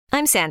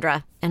I'm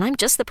Sandra, and I'm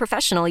just the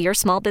professional your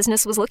small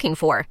business was looking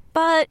for.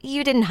 But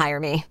you didn't hire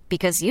me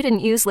because you didn't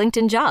use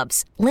LinkedIn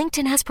Jobs.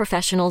 LinkedIn has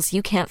professionals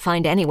you can't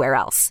find anywhere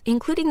else,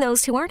 including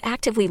those who aren't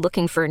actively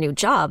looking for a new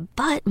job,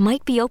 but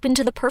might be open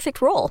to the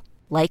perfect role,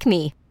 like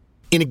me.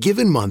 In a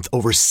given month,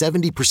 over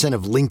 70%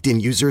 of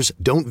LinkedIn users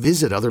don't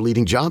visit other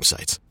leading job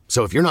sites.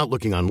 So if you're not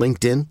looking on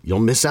LinkedIn, you'll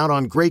miss out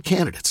on great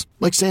candidates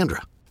like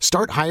Sandra.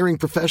 Start hiring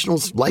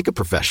professionals like a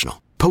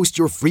professional. Post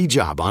your free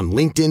job on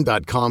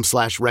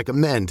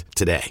linkedin.com/recommend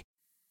today.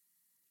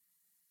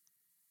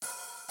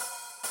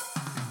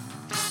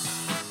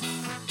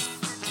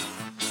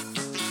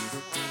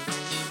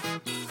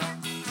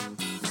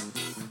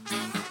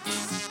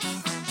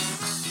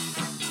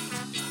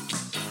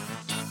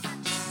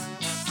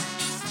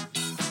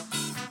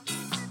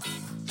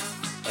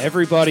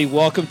 Everybody,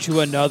 welcome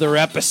to another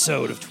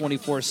episode of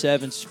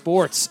 24/7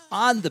 Sports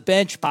on the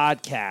Bench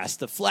podcast,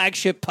 the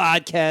flagship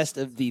podcast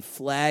of the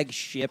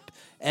flagship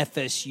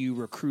FSU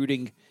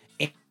recruiting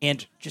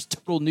and just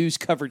total news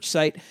coverage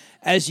site.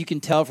 As you can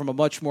tell from a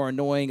much more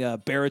annoying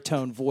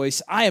baritone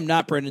voice, I am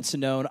not Brendan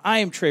Sonnone. I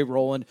am Trey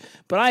Rowland,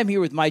 but I am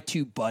here with my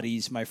two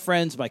buddies, my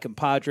friends, my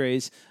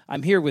compadres.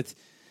 I'm here with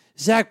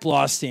Zach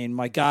Blostein,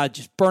 my God,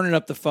 just burning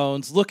up the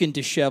phones, looking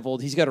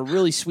disheveled. He's got a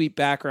really sweet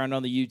background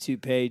on the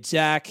YouTube page.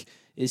 Zach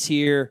is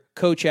here.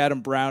 Coach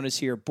Adam Brown is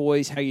here.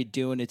 Boys, how you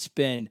doing? It's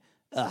been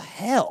a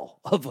hell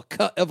of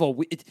a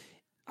week.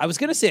 I was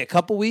going to say a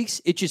couple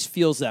weeks. It just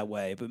feels that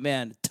way. But,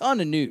 man, a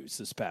ton of news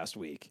this past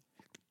week.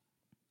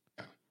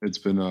 It's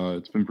been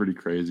pretty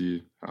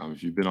crazy.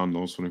 If you've been on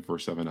Noles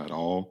 24/7 at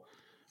all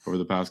over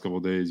the past couple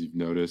of days, you've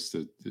noticed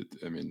that,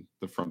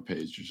 the front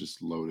page is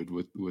just loaded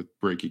with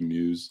breaking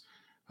news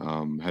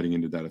heading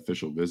into that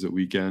official visit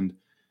weekend.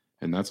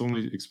 And that's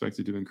only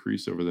expected to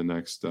increase over the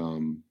next,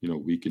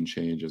 week and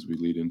change as we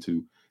lead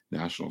into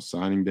National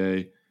Signing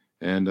Day.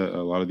 And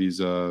a lot of these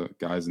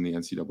guys in the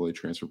NCAA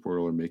transfer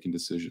portal are making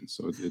decisions.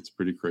 So it's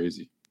pretty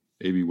crazy.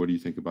 AB, what do you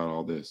think about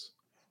all this?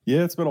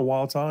 Yeah, it's been a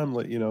wild time.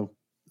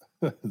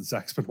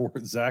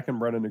 Zach and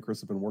Brennan and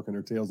Chris have been working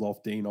their tails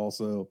off. Dane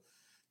also.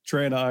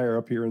 Trey and I are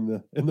up here in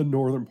the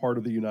northern part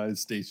of the United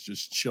States,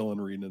 just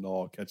chilling, reading it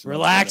all, catching.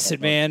 Relax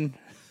it, man.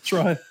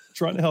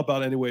 Trying to help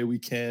out any way we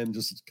can,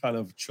 just kind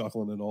of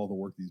chuckling at all the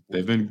work these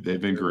boys they've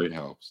been great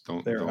helps.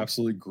 They're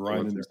absolutely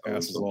grinding their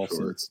asses off.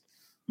 So it's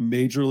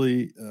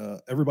majorly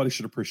everybody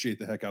should appreciate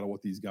the heck out of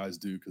what these guys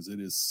do, because it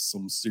is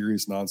some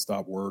serious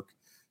nonstop work.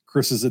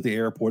 Chris is at the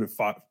airport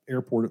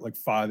at like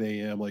 5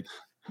 a.m. Like,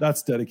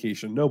 that's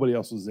dedication. Nobody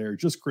else was there.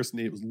 Just Chris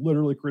Nee. It was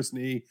literally Chris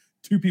Nee,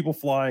 two people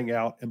flying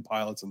out and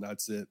pilots, and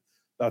that's it.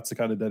 That's the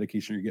kind of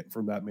dedication you're getting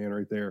from that man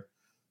right there.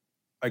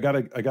 I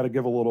gotta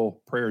give a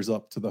little prayers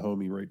up to the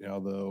homie right now,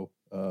 though.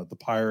 The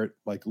Pirate,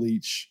 Mike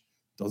Leach,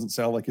 doesn't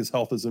sound like his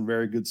health is in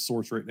very good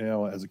sorts right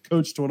now. As a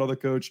coach to another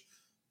coach,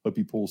 hope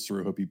he pulls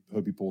through. Hope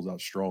he pulls out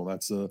strong.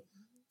 It's a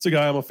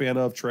guy I'm a fan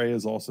of. Trey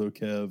is also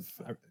Kev.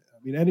 I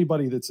mean,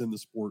 anybody that's in the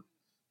sport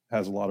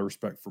has a lot of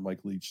respect for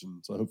Mike Leach,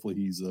 and so hopefully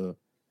he's going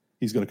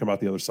to come out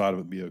the other side of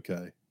it and be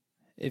okay.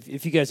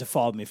 If you guys have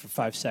followed me for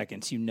 5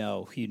 seconds, you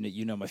know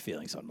my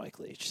feelings on Mike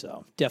Leach.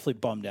 So definitely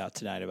bummed out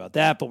tonight about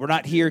that. But we're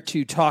not here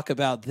to talk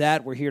about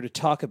that. We're here to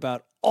talk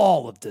about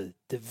all of the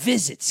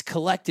visits,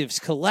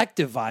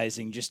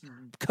 collectivizing, just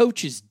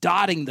coaches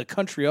dotting the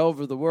country all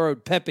over the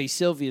world, Pepe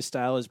Sylvia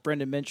style, as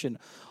Brendan mentioned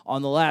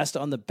on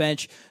the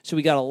bench. So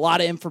we got a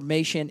lot of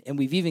information, and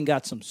we've even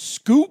got some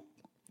scoop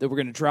that we're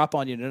going to drop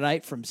on you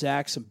tonight from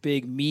Zach, some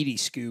big meaty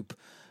scoop.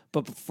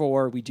 But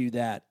before we do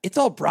that, it's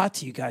all brought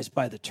to you guys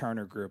by the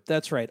Turner Group.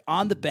 That's right.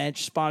 On the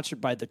Bench,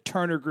 sponsored by the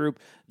Turner Group,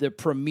 the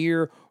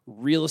premier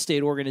real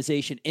estate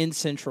organization in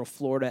Central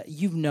Florida.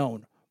 You've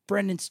known,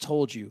 Brendan's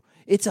told you,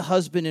 it's a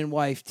husband and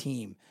wife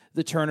team,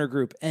 the Turner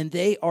Group, and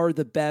they are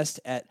the best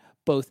at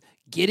both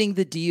getting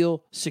the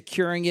deal,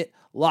 securing it,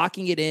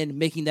 locking it in,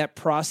 making that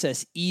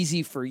process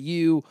easy for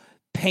you,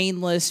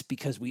 painless,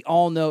 because we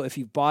all know if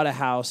you've bought a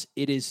house,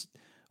 it is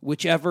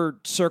whichever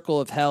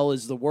circle of hell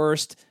is the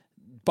worst.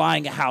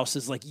 Buying a house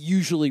is like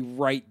usually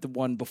right the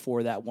one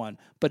before that one,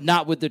 but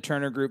not with the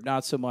Turner Group,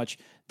 not so much.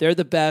 They're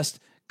the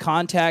best.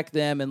 Contact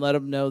them and let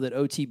them know that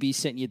OTB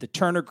sent you. The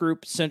Turner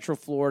Group, Central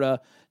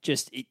Florida.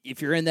 Just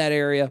if you're in that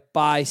area,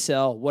 buy,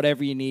 sell,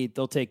 whatever you need,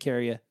 they'll take care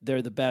of you.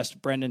 They're the best.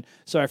 Brendan,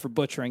 sorry for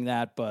butchering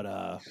that, but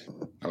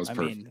that was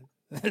perfect.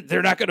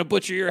 They're not going to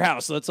butcher your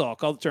house. That's all.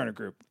 Call the Turner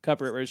Group.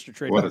 Copyright registered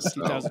trademark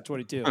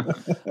 2022.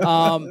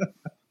 All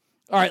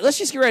right, let's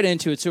just get right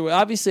into it. So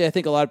obviously, I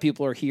think a lot of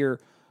people are here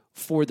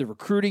for the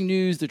recruiting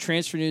news, the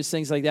transfer news,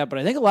 things like that. But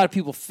I think a lot of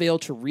people fail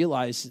to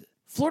realize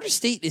Florida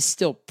State is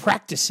still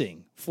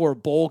practicing for a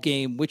bowl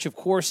game, which, of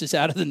course, is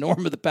out of the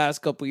norm of the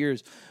past couple of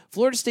years.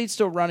 Florida State's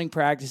still running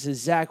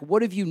practices. Zach,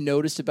 what have you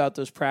noticed about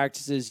those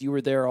practices? You were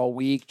there all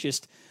week.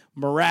 Just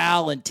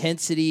morale,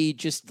 intensity,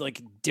 just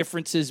like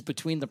differences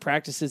between the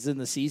practices in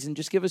the season.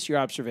 Just give us your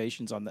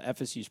observations on the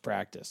FSU's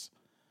practice.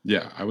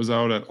 Yeah, I was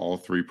out at all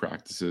three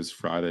practices,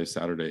 Friday,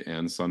 Saturday,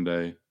 and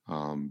Sunday.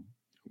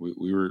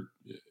 We were –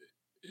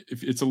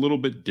 it's a little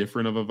bit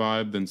different of a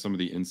vibe than some of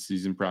the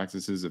in-season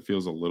practices. It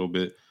feels a little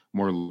bit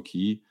more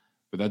low-key.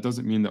 but that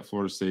doesn't mean that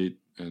Florida State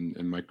and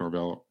Mike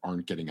Norvell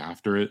aren't getting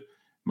after it.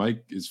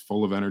 Mike is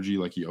full of energy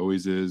like he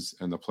always is,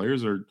 and the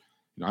players are.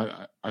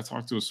 I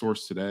talked to a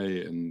source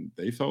today, and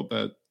they felt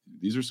that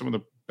these are some of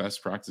the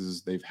best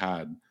practices they've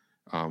had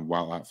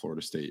while at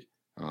Florida State.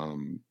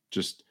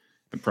 Just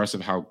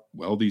impressive how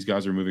well these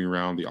guys are moving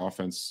around. The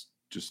offense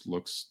just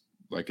looks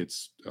like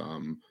it's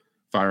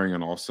firing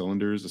on all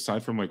cylinders,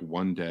 aside from like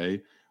one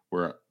day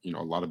where,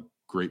 a lot of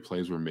great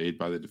plays were made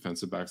by the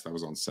defensive backs. That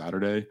was on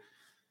Saturday.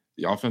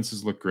 The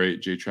offenses look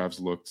great. J-Trav's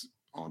looked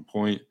on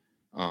point.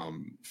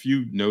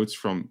 Few notes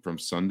from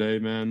Sunday,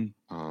 man.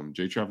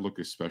 J-Trav looked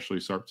especially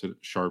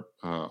sharp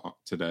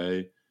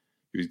today.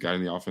 He was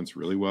guiding the offense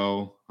really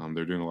well.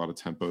 They're doing a lot of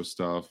tempo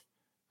stuff.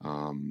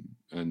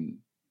 And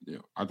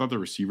I thought the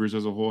receivers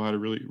as a whole had a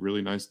really,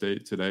 really nice day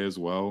today as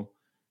well.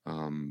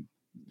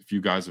 A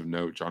few guys of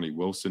note: Johnny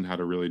Wilson had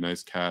a really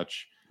nice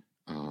catch.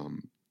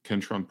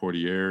 Kentron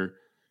Portier,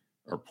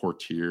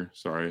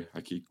 sorry.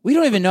 We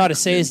don't even know how to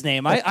say his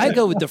name. I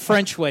go with the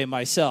French way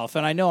myself,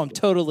 and I know I'm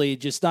totally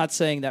just not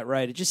saying that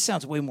right. It just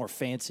sounds way more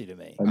fancy to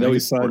me. I know he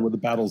signed with the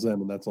Battle's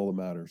End, and that's all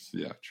that matters.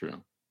 Yeah,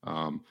 true.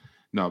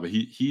 No, but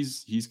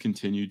he's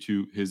continued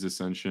to his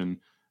ascension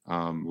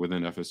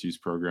within FSU's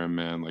program,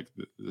 man. Like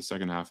the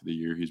second half of the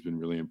year, he's been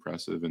really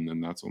impressive, and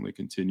then that's only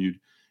continued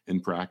in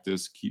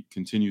practice.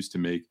 Continues to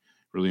make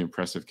really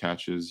impressive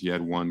catches. He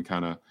had one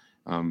kind of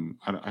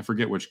I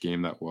forget which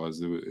game that was.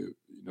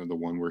 The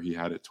one where he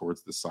had it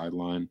towards the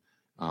sideline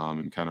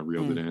and kind of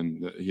reeled it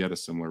in. He had a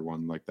similar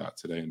one like that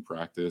today in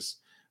practice.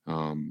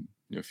 A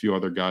few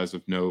other guys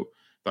of note.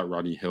 Thought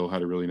Rodney Hill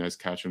had a really nice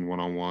catch in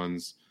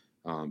one-on-ones.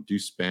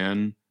 Deuce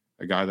Spann,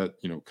 a guy that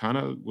kind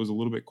of was a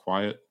little bit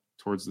quiet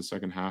towards the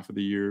second half of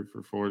the year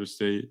for Florida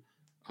State.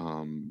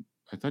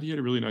 I thought he had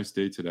a really nice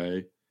day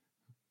today.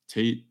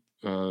 Tate,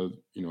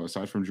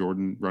 aside from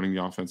Jordan running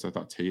the offense, I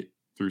thought Tate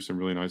threw some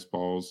really nice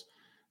balls.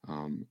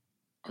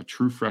 A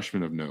true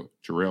freshman of note,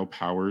 Jarrell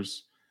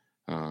Powers.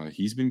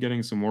 He's been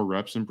getting some more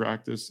reps in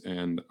practice,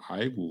 and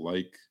I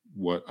like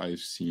what I've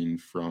seen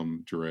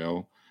from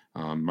Jarrell.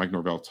 Mike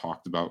Norvell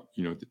talked about,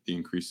 the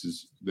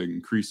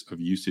increase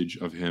of usage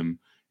of him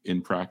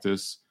in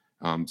practice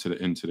in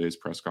today's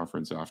press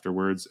conference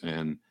afterwards.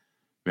 And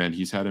man,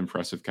 he's had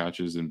impressive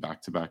catches in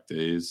back-to-back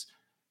days.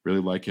 Really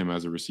like him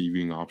as a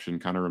receiving option.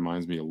 Kind of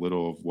reminds me a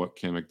little of what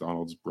Cam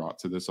McDonald's brought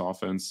to this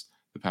offense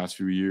the past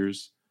few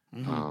years.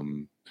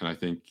 Mm-hmm. And I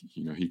think,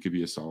 he could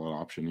be a solid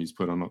option. He's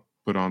put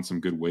on some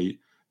good weight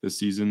this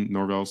season,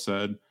 Norvell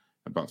said,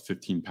 about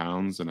 15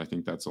 pounds. And I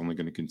think that's only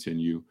going to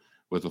continue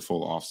with a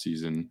full off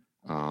season,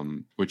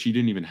 which he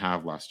didn't even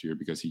have last year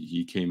because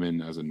he came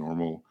in as a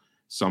normal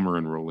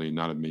summer enrollee,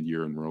 not a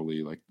mid-year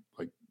enrollee like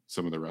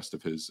some of the rest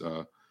of his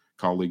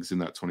colleagues in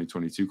that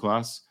 2022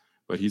 class.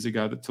 But he's a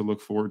guy to look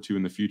forward to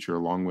in the future,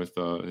 along with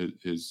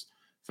his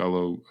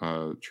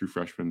fellow true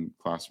freshman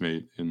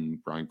classmate in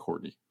Brian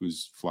Courtney,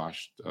 who's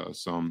flashed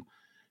some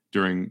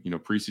during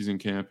preseason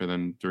camp and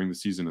then during the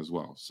season as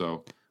well.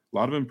 So a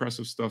lot of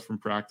impressive stuff from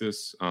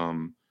practice.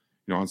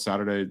 On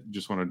Saturday,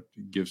 just want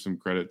to give some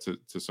credit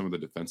to some of the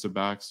defensive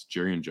backs.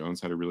 Jarian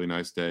Jones had a really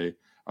nice day.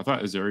 I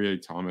thought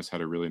Azaria Thomas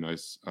had a really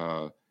nice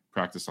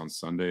practice on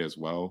Sunday as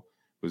well.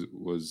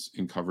 Was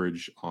in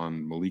coverage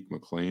on Malik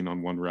McLean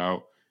on one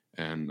route.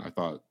 And I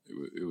thought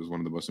it was one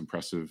of the most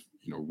impressive,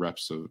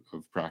 reps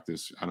of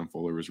practice. Adam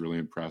Fuller was really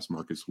impressed.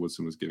 Marcus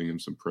Woodson was giving him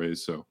some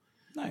praise. So,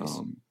 nice.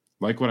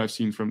 Like what I've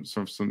seen from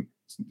some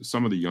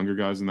of the younger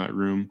guys in that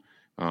room,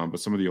 but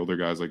some of the older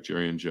guys like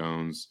Jarian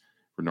Jones,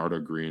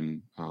 Renardo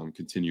Green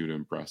continue to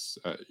impress.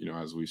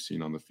 As we've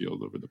seen on the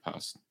field over the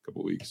past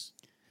couple of weeks.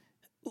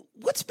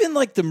 What's been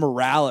like the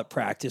morale at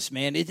practice,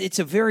 man? It's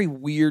a very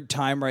weird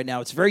time right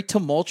now. It's very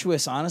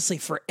tumultuous, honestly,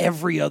 for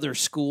every other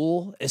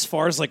school as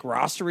far as like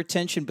roster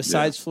retention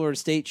besides Florida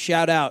State.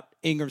 Shout out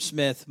Ingram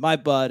Smith, my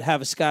bud.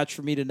 Have a scotch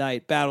for me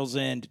tonight. Battle's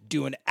End,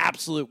 doing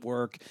absolute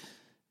work.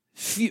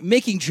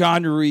 Making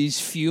John Ruiz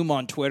fume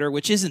on Twitter,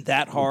 which isn't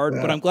that hard,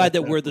 but I'm glad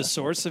that we're the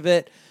source of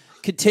it.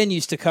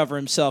 Continues to cover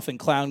himself in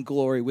clown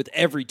glory with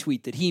every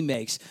tweet that he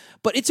makes.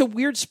 But it's a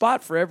weird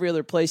spot for every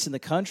other place in the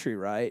country,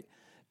 right?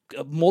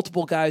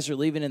 Multiple guys are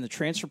leaving in the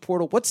transfer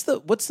portal. What's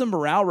the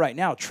morale right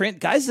now?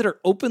 Guys that are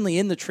openly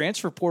in the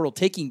transfer portal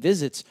taking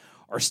visits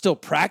are still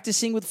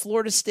practicing with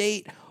Florida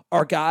State.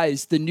 Are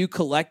guys the new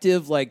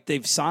collective, like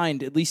they've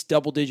signed at least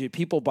double-digit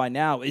people by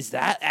now? Is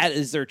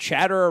there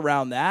chatter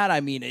around that? I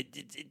mean,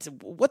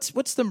 what's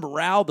the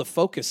morale, the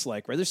focus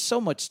like? Right, there's so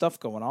much stuff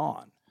going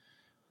on.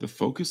 The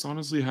focus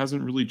honestly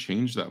hasn't really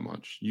changed that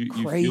much. You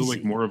feel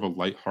like more of a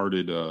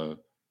lighthearted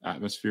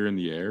atmosphere in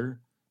the air,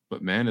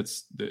 but man,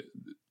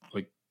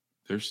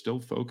 they're still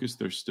focused.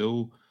 They're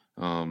still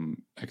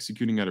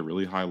executing at a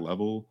really high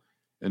level.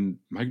 And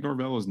Mike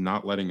Norvell is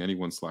not letting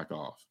anyone slack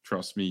off.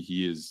 Trust me,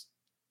 he is.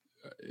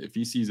 If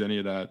he sees any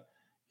of that,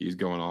 he's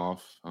going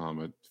off.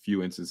 A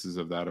few instances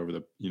of that over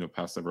the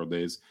past several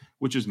days,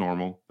 which is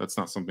normal. That's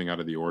not something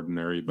out of the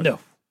ordinary. But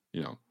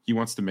he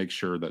wants to make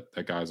sure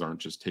that guys aren't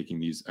just taking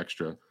these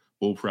extra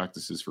bowl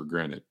practices for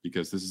granted,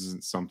 because this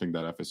isn't something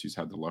that FSU's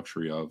had the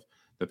luxury of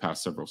the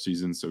past several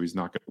seasons. So he's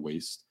not going to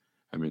waste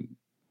I mean,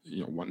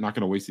 not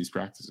going to waste these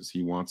practices.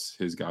 He wants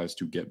his guys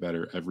to get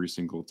better every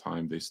single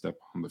time they step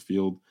on the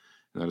field.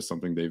 And that is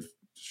something they've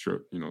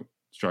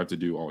tried to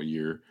do all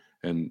year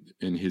and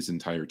in his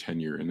entire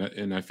tenure.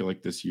 And I feel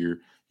like this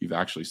year you've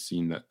actually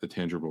seen the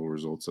tangible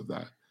results of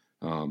that.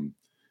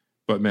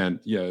 But man,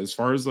 yeah, as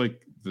far as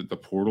like the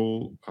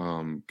portal,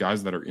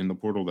 guys that are in the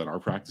portal that are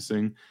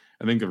practicing,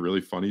 I think a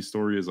really funny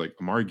story is like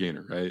Amari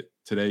Gaynor, right?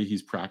 Today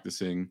he's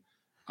practicing,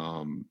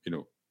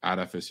 at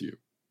FSU,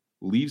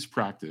 leaves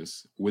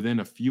practice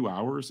within a few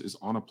hours, is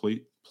on a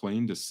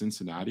plane to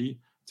Cincinnati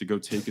to go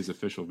take his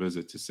official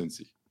visit to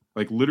Cincy.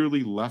 Like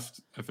literally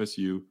left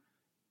FSU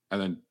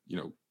and then,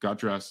 got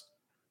dressed,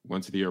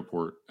 went to the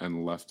airport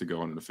and left to go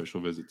on an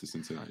official visit to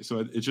Cincinnati.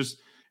 So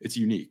it's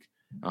unique.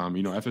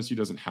 FSU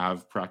doesn't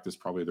have practice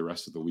probably the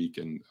rest of the week,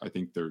 and I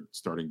think they're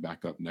starting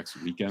back up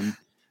next weekend.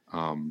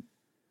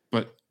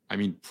 But I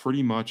mean,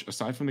 pretty much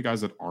aside from the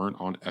guys that aren't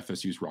on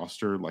FSU's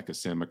roster, like a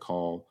Sam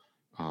McCall,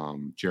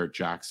 Jarrett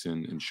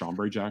Jackson, and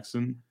Chambray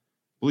Jackson,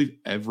 I believe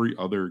every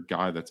other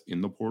guy that's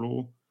in the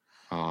portal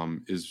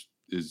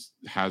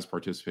has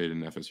participated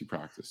in FSU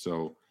practice.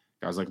 So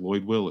guys like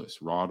Lloyd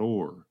Willis, Rod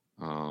Orr,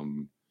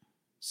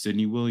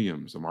 Sidney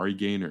Williams, Amari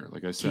Gaynor,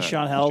 like I said,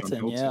 Keyshawn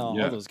Helton,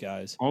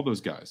 all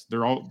those guys.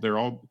 They're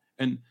all,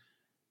 and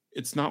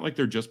it's not like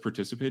they're just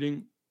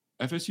participating.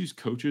 FSU's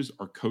coaches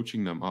are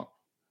coaching them up.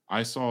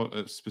 I saw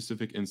a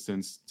specific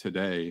instance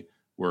today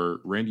where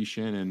Randy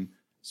Shannon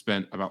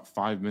spent about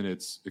 5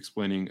 minutes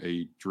explaining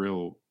a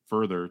drill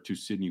further to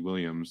Sidney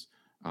Williams.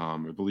 I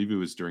believe it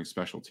was during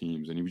special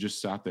teams, and he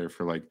just sat there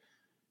for like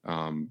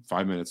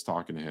 5 minutes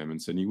talking to him, and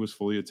Sidney was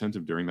fully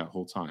attentive during that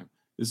whole time.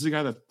 This is a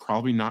guy that's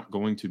probably not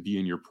going to be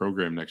in your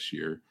program next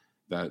year,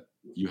 that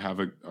you have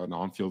an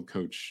on-field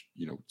coach,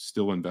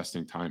 still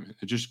investing time in.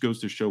 It just goes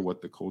to show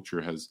what the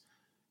culture has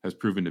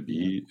proven to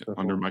be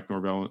under Mike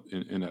Norvell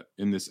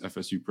in this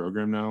FSU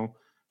program now.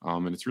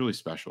 And it's really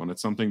special. And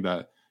it's something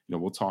that,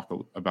 we'll talk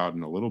about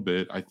in a little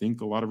bit. I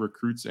think a lot of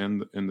recruits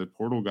and the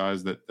portal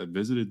guys that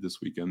visited this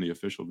weekend, the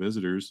official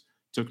visitors,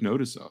 took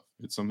notice of.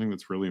 It's something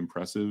that's really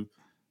impressive.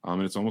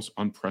 And it's almost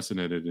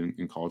unprecedented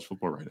in college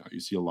football right now.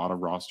 You see a lot of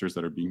rosters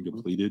that are being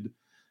depleted.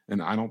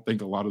 And I don't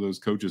think a lot of those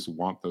coaches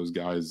want those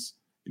guys,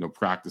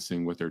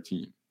 practicing with their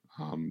team.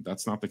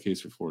 That's not the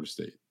case for Florida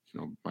State.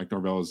 Mike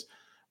Norvell is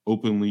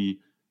openly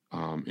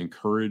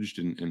encouraged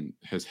and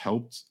has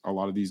helped a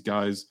lot of these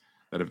guys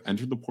that have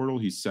entered the portal.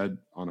 He said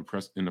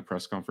in a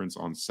press conference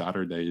on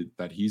Saturday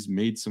that he's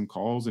made some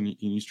calls and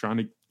he's trying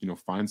to,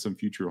 find some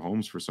future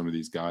homes for some of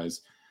these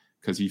guys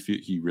because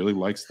he really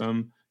likes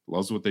them,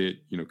 loves what they,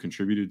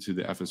 contributed to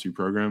the FSU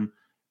program,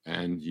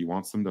 and he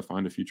wants them to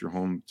find a future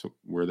home to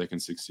where they can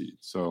succeed.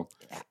 So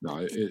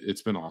no,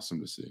 it's been awesome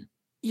to see.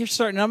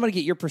 I'm going to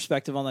get your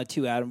perspective on that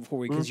too, Adam,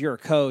 because you're a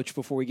coach,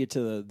 before we get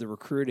to the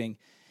recruiting.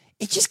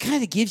 It just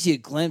kind of gives you a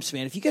glimpse,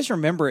 man. If you guys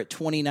remember at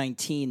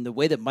 2019, the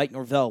way that Mike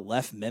Norvell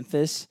left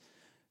Memphis,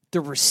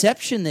 the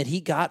reception that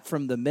he got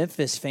from the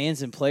Memphis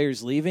fans and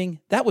players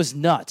leaving, that was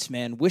nuts,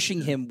 man.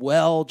 Wishing him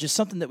well, just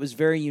something that was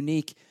very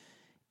unique.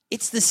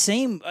 It's the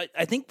same.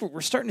 I think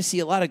we're starting to see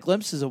a lot of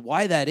glimpses of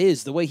why that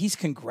is. The way he's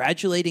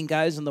congratulating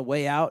guys on the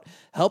way out,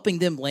 helping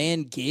them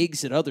land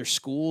gigs at other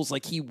schools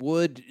like he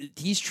would.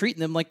 He's treating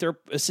them like they're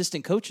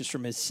assistant coaches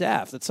from his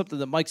staff. That's something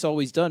that Mike's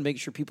always done, making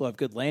sure people have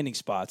good landing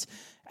spots.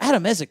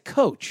 Adam, as a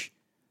coach,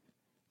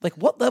 like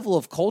what level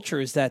of culture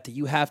is that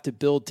you have to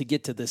build to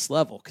get to this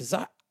level? Because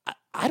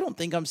I don't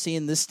think I'm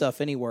seeing this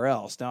stuff anywhere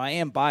else. Now, I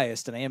am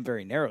biased and I am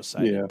very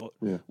narrow-sighted, but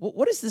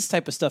what is this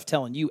type of stuff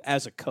telling you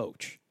as a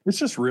coach? It's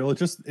just real.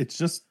 It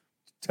just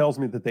tells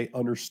me that they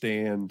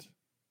understand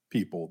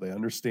people. They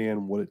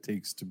understand what it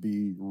takes to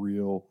be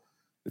real.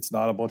 It's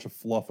not a bunch of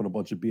fluff and a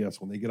bunch of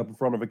BS. When they get up in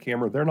front of a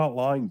camera, they're not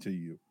lying to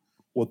you.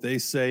 What they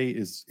say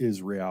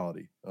is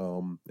reality.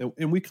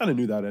 And we kind of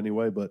knew that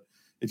anyway, but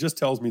it just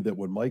tells me that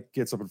when Mike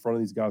gets up in front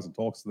of these guys and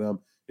talks to them,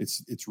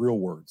 it's real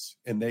words.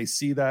 And they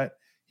see that.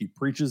 He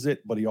preaches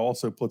it, but he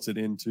also puts it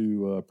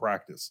into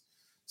practice.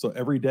 So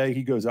every day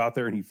he goes out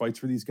there and he fights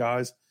for these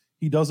guys.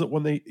 He does it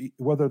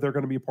whether they're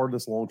going to be a part of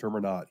this long term or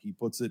not. He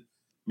puts it.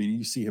 I mean,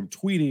 you see him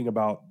tweeting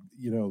about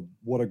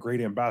what a great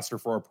ambassador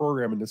for our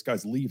program, and this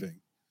guy's leaving.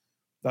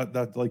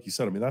 That like you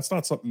said, I mean, that's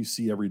not something you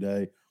see every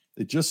day.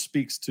 It just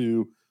speaks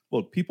to,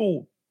 look,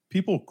 people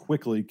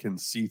quickly can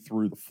see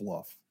through the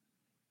fluff.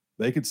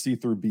 They can see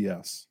through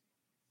BS,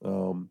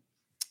 and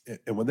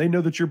when they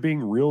know that you're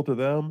being real to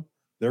them,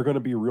 they're going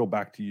to be real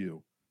back to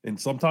you. And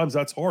sometimes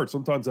that's hard.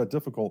 Sometimes that's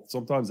difficult.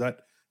 Sometimes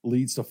that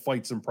leads to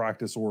fights in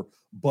practice or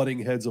butting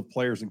heads of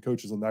players and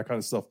coaches and that kind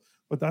of stuff.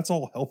 But that's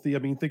all healthy. I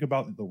mean, think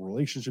about the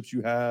relationships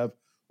you have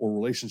or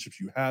relationships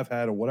you have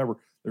had or whatever.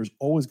 There's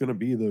always going to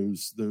be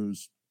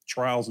those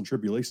trials and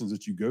tribulations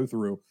that you go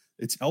through.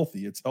 It's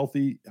healthy. It's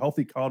healthy.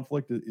 Healthy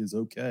conflict is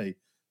okay.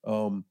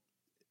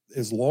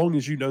 As long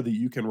as you know that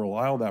you can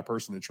rely on that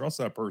person and trust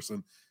that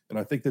person. And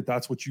I think that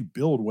that's what you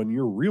build when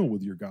you're real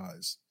with your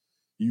guys.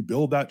 You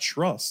build that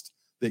trust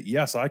that,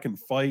 yes, I can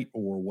fight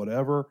or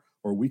whatever,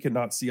 or we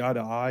cannot see eye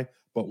to eye.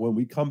 But when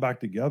we come back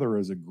together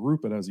as a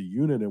group and as a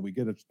unit and we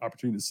get an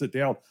opportunity to sit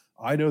down,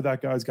 I know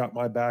that guy's got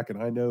my back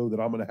and I know that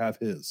I'm going to have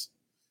his.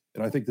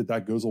 And I think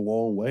that goes a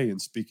long way in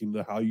speaking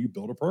to how you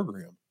build a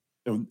program.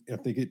 And I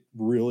think it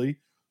really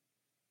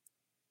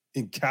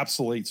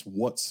encapsulates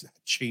what's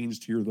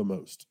changed here the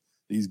most.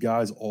 These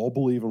guys all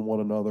believe in one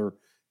another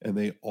and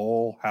they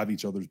all have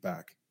each other's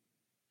back.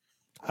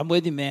 I'm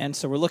with you, man.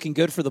 So we're looking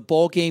good for the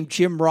bowl game.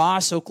 Jim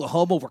Ross,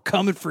 Oklahoma, we're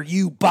coming for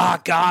you. By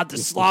God, the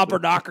slobber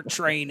knocker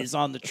train is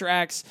on the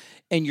tracks,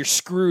 and you're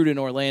screwed in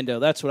Orlando.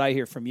 That's what I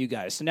hear from you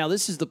guys. So now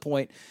this is the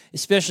point,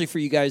 especially for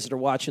you guys that are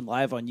watching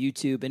live on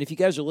YouTube. And if you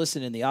guys are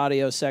listening in the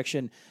audio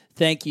section,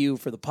 thank you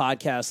for the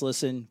podcast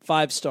listen.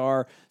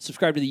 5-star.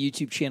 Subscribe to the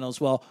YouTube channel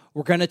as well.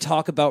 We're going to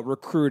talk about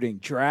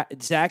recruiting.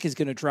 Zach is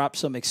going to drop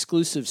some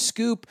exclusive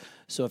scoop.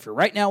 So if you're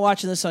right now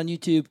watching this on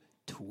YouTube,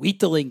 tweet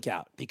the link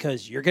out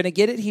because you're going to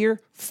get it here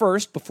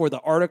first before the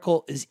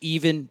article is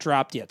even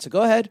dropped yet. So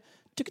go ahead,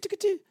 hit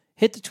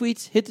the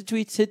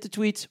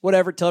tweets,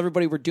 whatever. Tell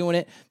everybody we're doing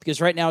it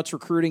because right now it's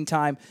recruiting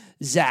time.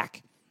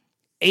 Zach,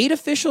 8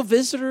 official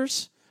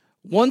visitors,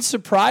 1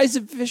 surprise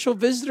official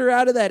visitor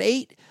out of that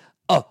 8,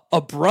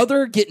 a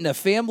brother getting a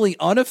family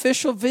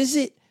unofficial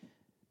visit.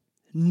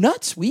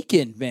 Nuts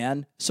weekend,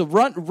 man. So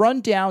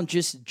run down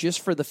just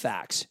for the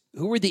facts.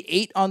 Who were the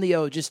 8 on the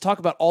O? Just talk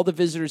about all the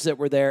visitors that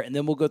were there, and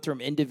then we'll go through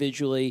them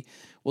individually.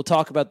 We'll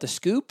talk about the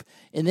scoop,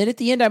 and then at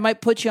the end, I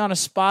might put you on a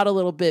spot a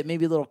little bit,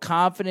 maybe a little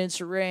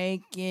confidence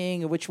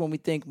ranking, which one we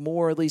think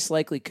more or least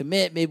likely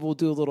commit. Maybe we'll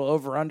do a little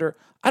over-under.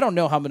 I don't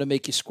know how I'm going to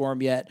make you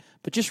squirm yet,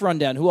 but just run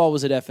down who all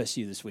was at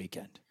FSU this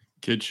weekend.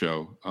 Kid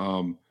show.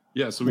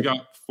 So we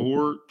got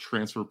 4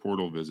 transfer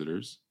portal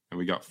visitors, and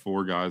we got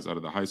 4 guys out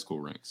of the high school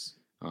ranks.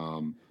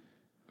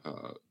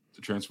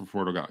 The transfer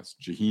portal guys,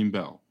 Jaheim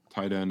Bell,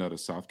 tight end out of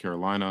South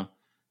Carolina,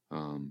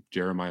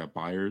 Jeremiah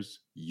Byers,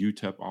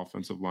 UTEP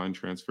offensive line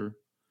transfer,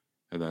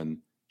 and then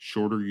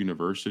Shorter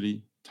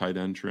University tight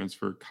end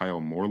transfer, Kyle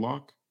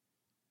Morlock,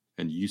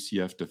 and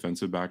UCF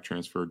defensive back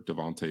transfer,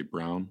 Devontae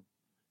Brown.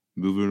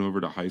 Moving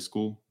over to high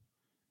school,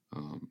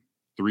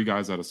 3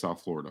 guys out of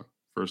South Florida.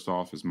 First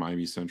off is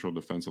Miami Central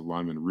defensive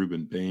lineman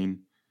Ruben Bain,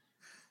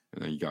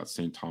 and then you got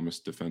St. Thomas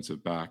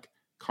defensive back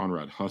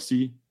Conrad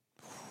Hussey.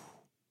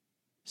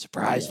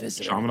 Surprise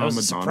visitor. That was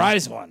a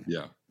surprise one.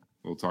 Yeah,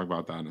 we'll talk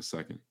about that in a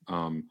second.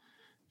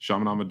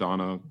 Shaman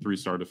Madonna,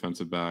 3-star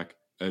defensive back,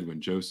 Edwin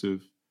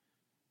Joseph,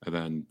 and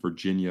then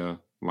Virginia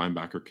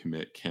linebacker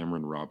commit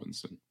Cameron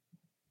Robinson.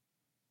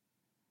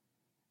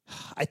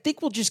 I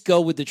think we'll just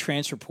go with the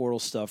transfer portal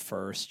stuff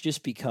first,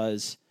 just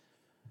because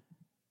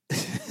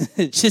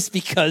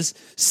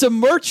some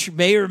merch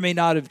may or may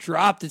not have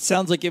dropped. It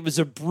sounds like it was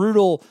a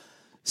brutal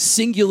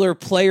singular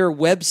player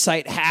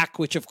website hack,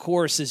 which of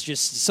course is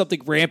just something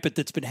rampant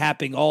that's been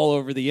happening all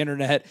over the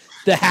internet.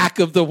 The hack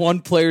of the one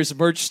player's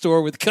merch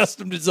store with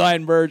custom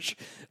design merch.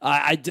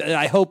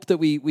 I hope that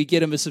we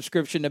get him a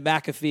subscription to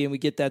McAfee and we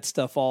get that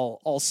stuff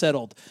all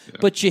settled. Yeah.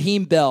 But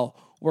Jaheim Bell,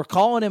 we're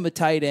calling him a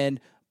tight end,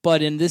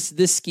 but in this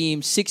scheme,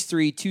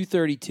 6'3",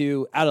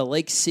 232, out of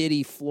Lake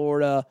City,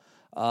 Florida.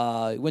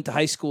 He went to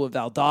high school in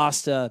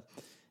Valdosta.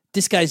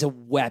 This guy's a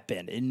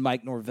weapon in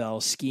Mike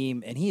Norvell's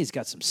scheme, and he has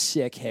got some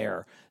sick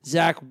hair.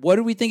 Zach, what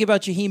do we think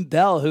about Jaheim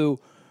Bell, who,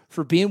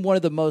 for being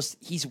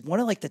he's one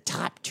of like the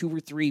top 2 or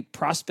 3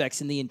 prospects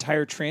in the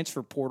entire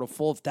transfer portal,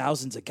 full of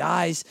thousands of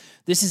guys.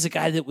 This is a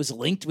guy that was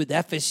linked with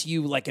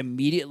FSU like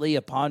immediately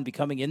upon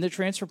becoming in the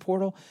transfer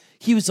portal.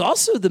 He was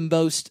also the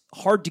most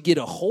hard to get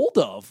a hold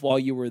of while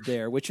you were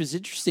there, which was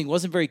interesting.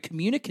 Wasn't very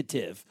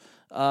communicative.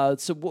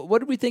 So what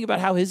did we think about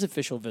how his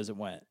official visit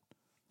went?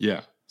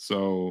 Yeah,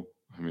 so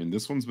I mean,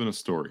 this one's been a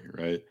story,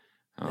 right?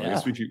 I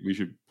guess we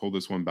should pull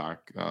this one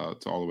back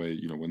to all the way,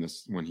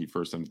 when he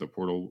first entered the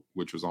portal,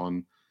 which was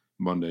on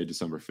Monday,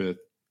 December 5th.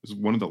 He was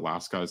one of the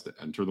last guys to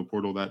enter the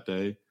portal that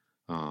day,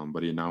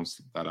 but he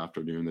announced that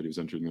afternoon that he was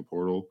entering the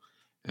portal,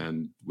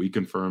 and we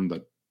confirmed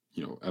that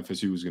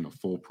FSU was going to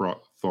full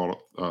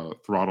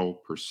throttle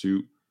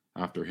pursuit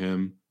after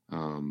him.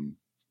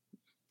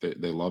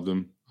 They loved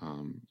him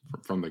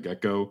from the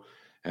get-go,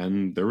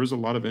 and there was a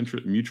lot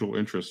of mutual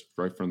interest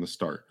right from the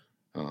start.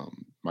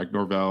 Mike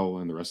Norvell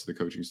and the rest of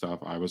the coaching staff,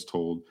 I was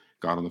told,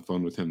 got on the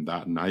phone with him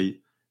that night,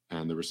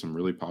 and there were some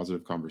really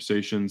positive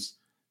conversations.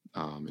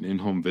 An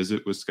in-home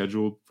visit was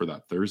scheduled for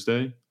that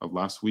Thursday of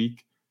last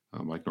week.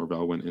 Mike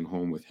Norvell went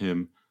in-home with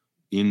him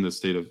in the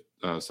state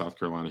of South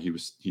Carolina.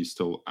 He's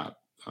still at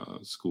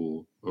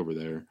school over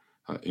there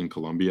in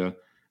Columbia,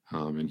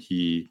 and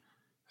he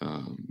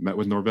met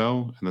with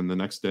Norvell, and then the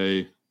next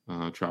day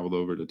traveled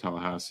over to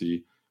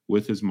Tallahassee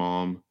with his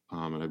mom,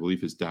 and I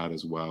believe his dad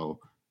as well,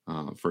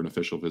 for an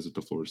official visit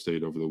to Florida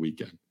State over the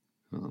weekend.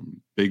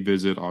 Big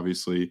visit,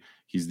 obviously.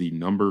 He's the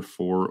number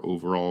 4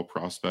 overall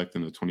prospect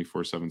in the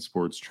 24/7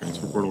 Sports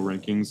transfer portal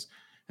rankings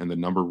and the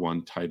number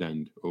 1 tight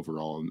end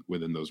overall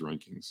within those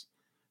rankings.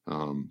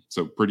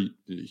 So pretty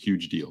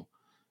huge deal.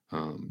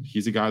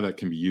 He's a guy that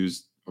can be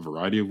used a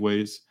variety of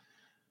ways.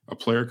 A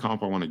player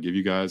comp I want to give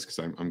you guys, because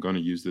I'm going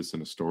to use this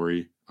in a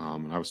story.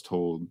 And I was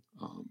told,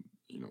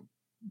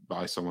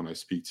 by someone I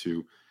speak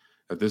to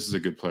that this is a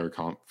good player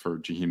comp for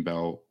Jaheim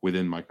Bell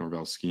within Mike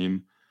Norvell's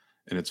scheme,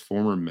 and it's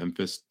former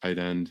Memphis tight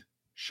end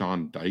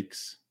Sean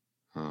Dykes.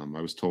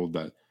 I was told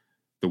that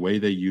the way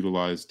they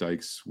utilize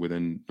Dykes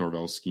within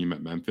Norvell's scheme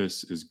at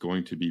Memphis is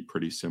going to be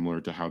pretty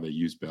similar to how they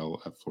use Bell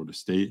at Florida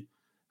State.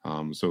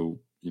 So,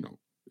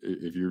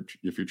 if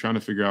you're trying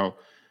to figure out,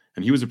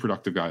 and he was a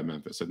productive guy at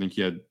Memphis. I think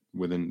he had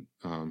within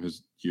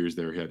his years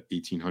there, he had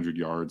 1,800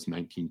 yards,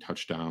 19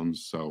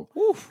 touchdowns. So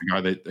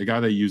a guy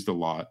they used a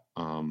lot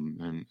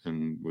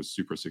and was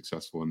super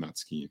successful in that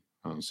scheme.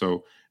 So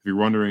if you're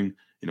wondering,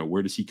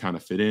 where does he kind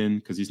of fit in?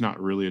 Because he's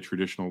not really a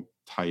traditional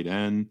tight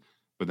end,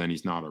 but then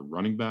he's not a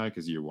running back.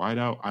 Is he a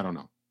wideout? I don't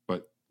know.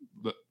 But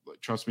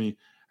trust me,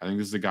 I think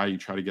this is a guy you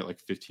try to get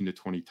like 15 to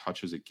 20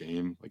 touches a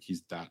game. Like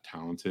he's that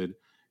talented.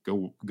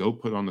 Go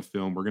put on the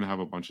film. We're going to have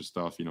a bunch of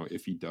stuff,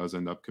 if he does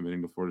end up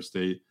committing to Florida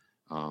State,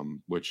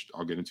 which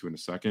I'll get into in a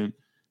second,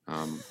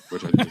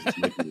 which I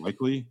think is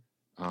likely.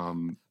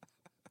 We'll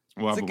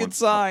have a good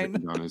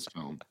sign on his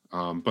film.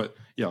 But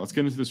yeah, let's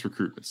get into this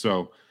recruitment.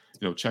 So,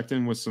 checked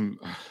in with some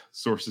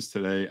sources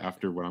today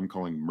after what I'm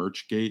calling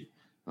Merchgate.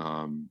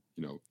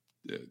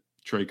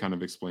 Trey kind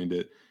of explained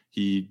it.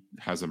 He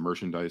has a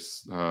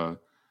merchandise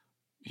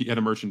he had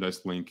a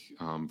merchandise link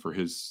for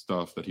his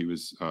stuff that he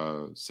was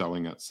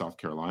selling at South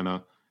Carolina.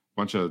 A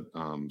bunch of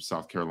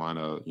South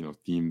Carolina,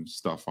 themed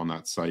stuff on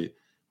that site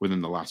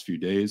within the last few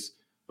days.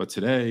 But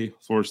today,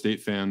 Florida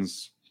State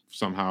fans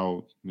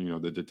somehow,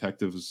 the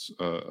detectives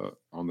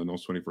on the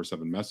Noles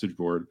 24/7 message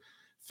board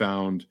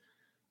found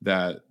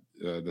that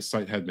the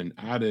site had been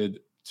added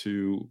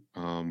to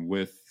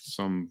with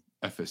some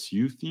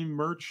FSU themed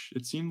merch,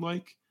 it seemed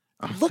like.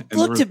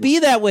 Look to be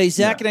that way,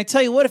 Zach. Yeah. And I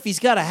tell you what, if he's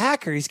got a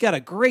hacker, he's got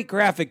a great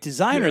graphic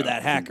designer,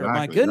 that hacker. Exactly.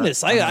 My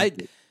goodness. I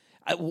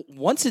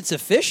once it's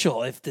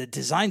official, if the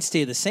designs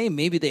stay the same,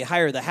 maybe they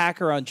hire the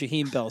hacker on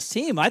Jaheim Bell's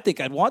team. I think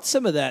I'd want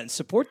some of that and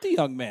support the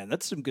young man.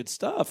 That's some good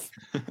stuff.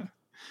 I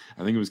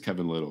think it was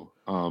Kevin Little.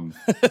 But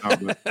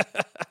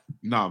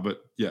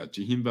yeah,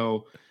 Jaheim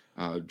Bell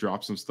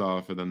dropped some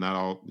stuff, and then that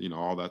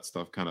all that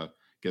stuff kind of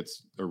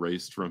gets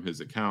erased from his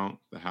account.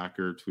 The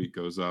hacker tweet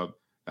goes up.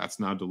 That's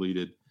now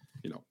deleted.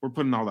 We're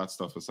putting all that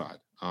stuff aside.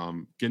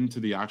 Getting to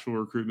the actual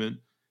recruitment,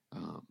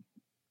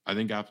 I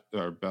think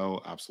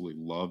Bell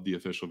absolutely loved the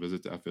official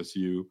visit to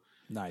FSU.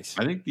 Nice.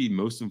 I think the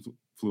most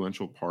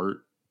influential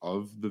part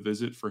of the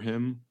visit for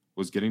him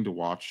was getting to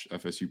watch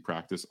FSU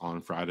practice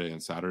on Friday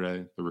and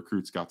Saturday. The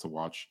recruits got to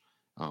watch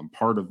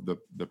part of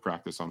the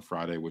practice on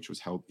Friday, which was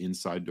held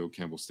inside Doak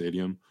Campbell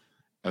Stadium.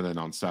 And then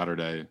on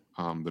Saturday,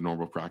 the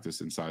normal practice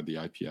inside the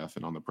IPF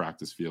and on the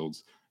practice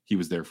fields. He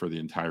was there for the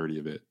entirety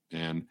of it.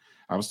 And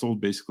I was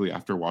told basically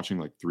after watching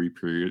like 3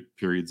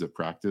 periods of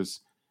practice,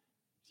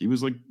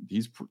 he's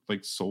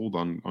sold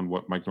on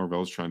what Mike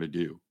Norvell is trying to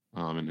do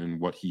and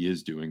what he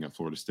is doing at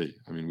Florida State.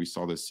 I mean, we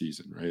saw this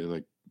season, right?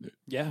 Like,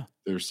 yeah,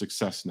 there's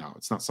success now.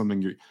 It's not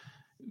something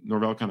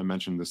Norvell kind of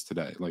mentioned this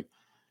today. Like,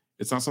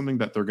 it's not something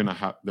that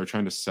they're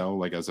trying to sell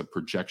like as a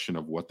projection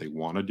of what they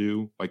want to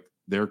do. Like,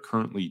 they're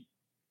currently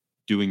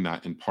doing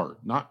that in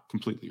part, not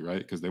completely, right?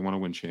 Because they want to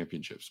win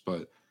championships,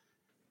 but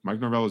Mike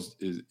Norvell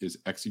is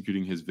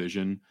executing his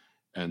vision,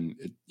 and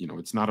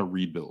it's not a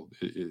rebuild.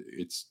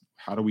 It's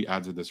how do we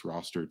add to this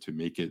roster to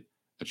make it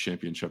a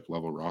championship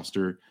level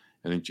roster?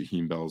 I think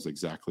Jaheim Bell is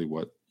exactly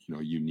what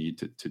you need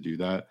to do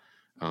that.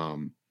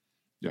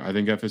 I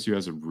think FSU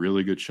has a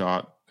really good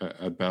shot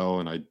at Bell,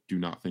 and I do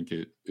not think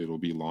it'll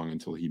be long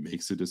until he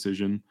makes a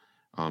decision.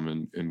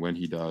 And when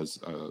he does,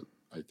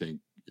 I think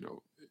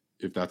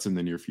if that's in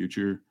the near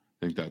future,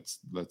 I think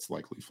that's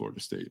likely Florida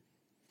State.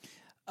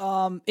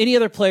 Any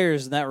other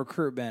players in that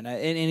recruitment?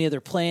 Any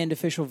other planned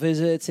official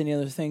visits? Any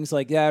other things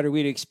like that? Or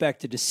we'd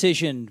expect a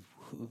decision,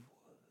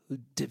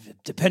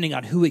 depending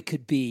on who it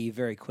could be,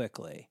 very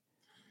quickly.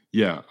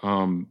 Yeah.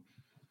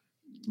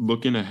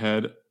 Looking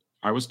ahead,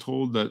 I was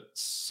told that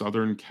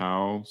Southern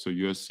Cal, so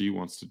USC,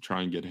 wants to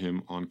try and get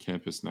him on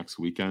campus next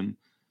weekend.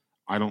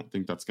 I don't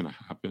think that's going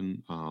to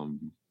happen.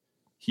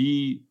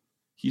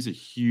 He's a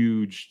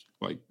huge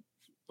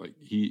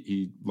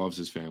he loves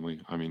his family.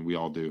 I mean, we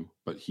all do,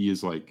 but he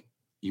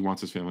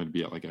wants his family to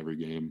be at like every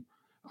game.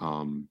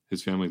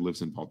 His family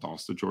lives in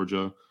Valdosta,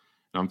 Georgia. And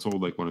I'm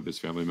told like one of his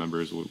family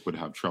members would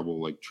have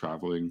trouble like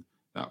traveling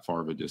that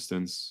far of a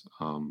distance.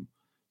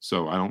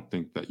 So I don't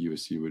think that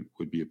USC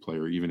would be a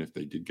player, even if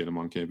they did get him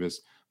on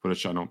campus,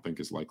 which I don't think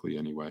is likely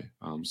anyway.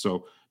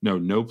 So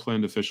no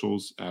planned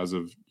officials as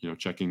of,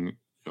 checking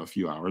a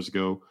few hours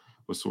ago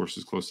with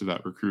sources close to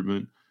that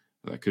recruitment.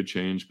 That could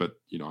change, but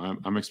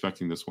I'm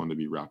expecting this one to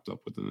be wrapped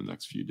up within the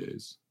next few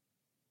days.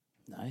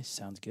 Nice.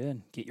 Sounds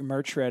good. Get your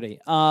merch ready.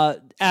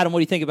 Adam, what do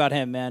you think about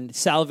him, man?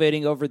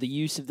 Salivating over the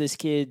use of this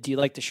kid. Do you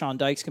like the Sean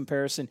Dykes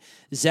comparison?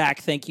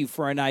 Zach, thank you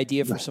for an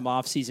idea for some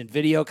off-season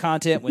video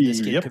content when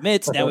this kid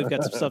commits. Now we've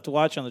got some stuff to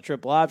watch on the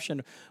triple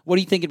option. What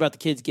are you thinking about the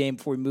kid's game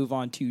before we move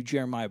on to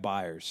Jeremiah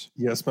Byers?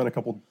 Yeah, I spent a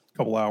couple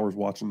hours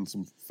watching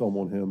some film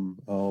on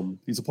him.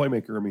 He's a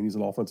playmaker. I mean, he's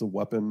an offensive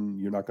weapon.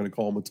 You're not going to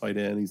call him a tight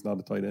end. He's not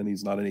a tight end.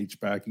 He's not an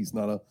H-back. He's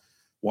not a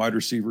Wide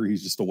receiver,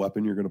 he's just a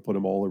weapon. You're going to put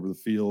him all over the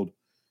field.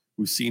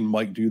 We've seen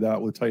Mike do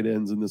that with tight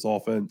ends in this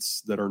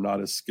offense that are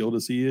not as skilled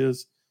as he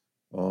is.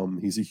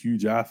 He's a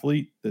huge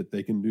athlete that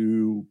they can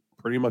do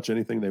pretty much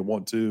anything they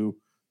want to.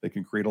 They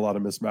can create a lot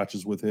of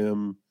mismatches with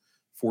him,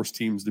 force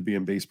teams to be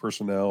in base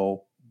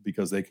personnel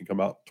because they can come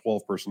out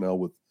 12 personnel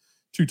with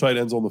 2 tight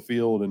ends on the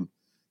field, and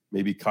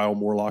maybe Kyle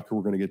Morlock, who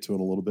we're going to get to in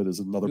a little bit, is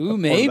another part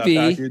of that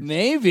package.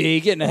 Maybe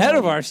getting ahead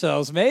of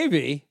ourselves.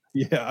 Maybe.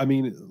 Yeah, I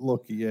mean,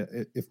 look, yeah,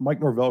 if Mike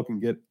Norvell can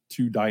get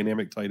 2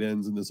 dynamic tight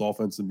ends in this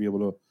offense and be able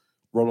to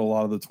run a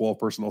lot of the 12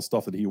 personnel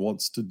stuff that he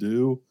wants to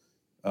do,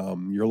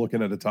 you're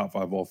looking at a top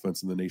 5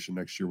 offense in the nation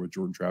next year with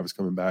Jordan Travis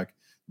coming back.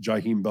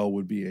 Jaheim Bell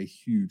would be a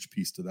huge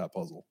piece to that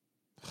puzzle.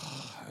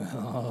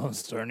 Oh, I'm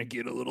starting to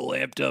get a little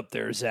amped up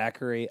there,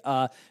 Zachary.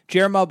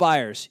 Jeremiah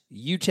Byers,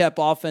 UTEP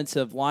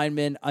offensive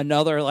lineman,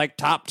 another like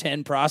top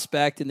 10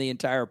 prospect in the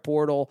entire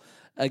portal,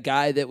 a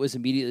guy that was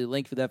immediately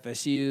linked with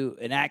FSU,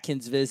 an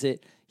Atkins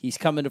visit. He's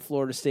coming to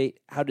Florida State.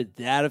 How did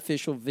that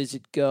official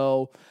visit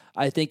go?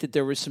 I think that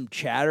there was some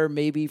chatter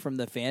maybe from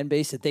the fan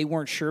base that they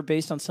weren't sure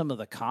based on some of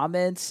the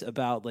comments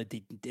about like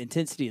the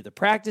intensity of the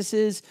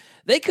practices.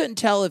 They couldn't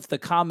tell if the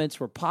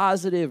comments were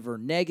positive or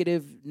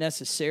negative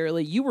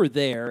necessarily. You were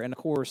there, and of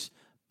course,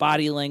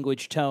 body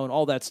language, tone,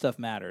 all that stuff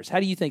matters. How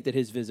do you think that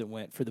his visit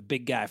went for the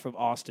big guy from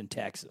Austin,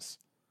 Texas?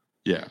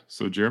 Yeah,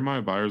 so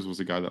Jeremiah Byers was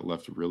a guy that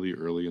left really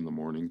early in the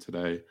morning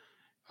today.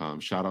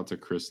 Shout out to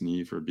Chris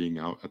Nee for being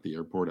out at the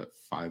airport at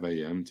 5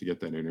 a.m. to get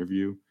that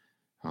interview.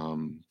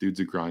 Dude's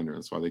a grinder.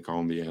 That's why they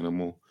call him the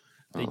animal.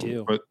 They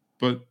do.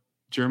 But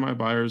Jeremiah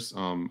Byers,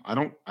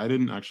 I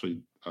didn't actually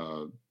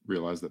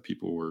realize that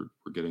people were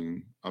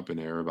getting up in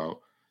air about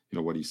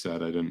what he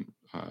said. I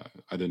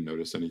didn't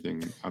notice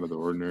anything out of the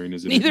ordinary in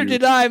his interview. Neither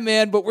did I,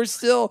 man. But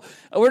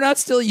we're not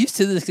still used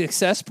to the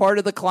success part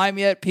of the climb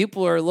yet.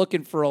 People are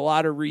looking for a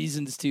lot of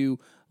reasons to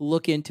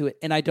look into it,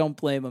 and I don't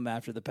blame them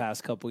after the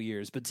past couple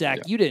years. But Zach,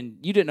 you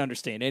didn't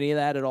understand any of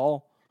that at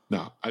all?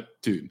 No,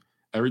 dude.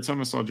 Every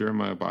time I saw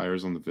Jeremiah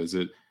Byers on the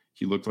visit,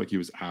 he looked like he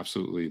was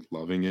absolutely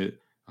loving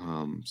it.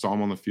 Saw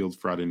him on the field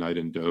Friday night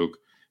in Doak,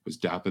 was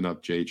dapping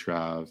up Jay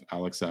Trav,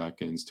 Alex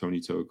Atkins,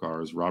 Tony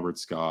Tokars, Robert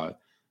Scott.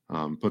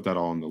 Put that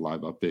all in the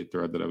live update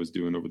thread that I was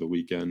doing over the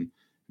weekend.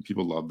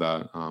 People love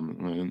that,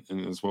 and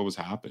that's what was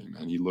happening.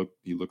 Man, he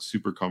looked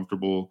super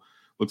comfortable.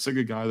 Looks like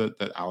a guy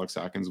that Alex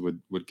Atkins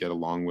would get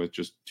along with.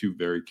 Just 2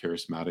 very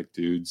charismatic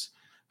dudes.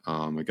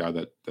 A guy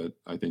that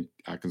I think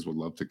Atkins would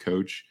love to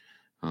coach.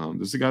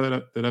 This is a guy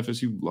that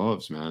FSU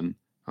loves, man.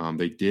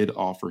 They did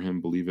offer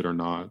him, believe it or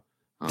not.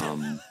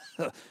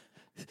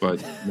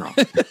 But no.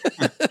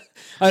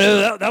 I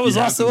know that was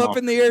also up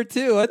in the air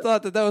too. I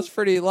thought that was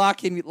pretty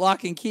lock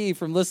and key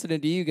from listening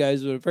to you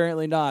guys, but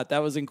apparently not. That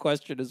was in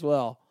question as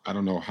well. I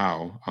don't know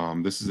how.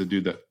 This is a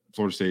dude that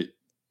Florida State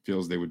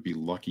feels they would be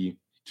lucky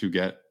to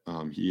get.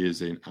 He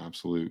is an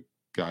absolute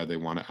guy they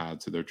want to add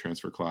to their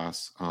transfer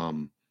class.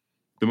 The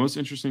most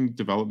interesting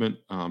development,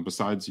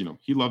 besides,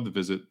 he loved the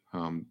visit,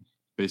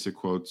 basic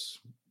quotes,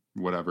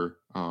 whatever.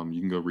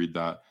 You can go read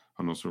that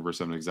on No Silver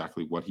 7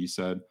 exactly what he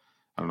said.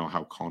 I don't know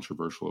how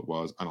controversial it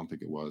was. I don't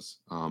think it was.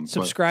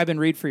 Subscribe and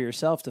read for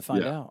yourself to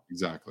find out.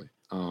 Exactly.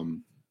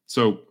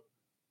 So,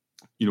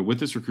 with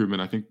this recruitment,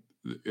 I think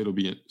it'll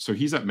be – so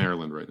he's at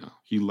Maryland right now.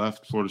 He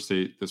left Florida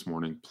State this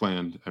morning,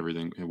 planned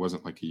everything. It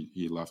wasn't like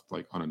he left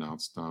like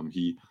unannounced.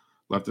 He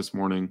left this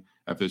morning.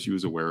 FSU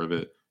was aware of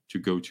it to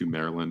go to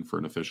Maryland for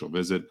an official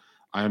visit.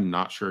 I am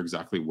not sure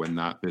exactly when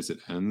that visit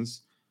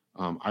ends.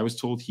 I was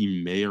told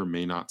he may or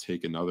may not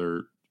take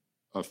another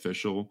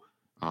official.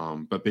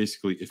 But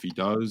basically, if he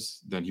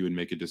does, then he would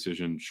make a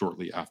decision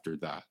shortly after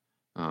that.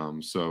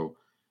 So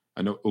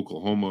I know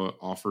Oklahoma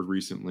offered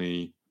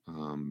recently.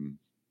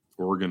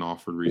 Oregon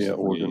offered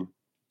recently. Yeah, Oregon.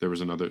 There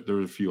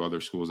were a few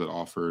other schools that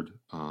offered.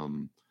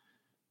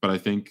 But I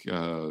think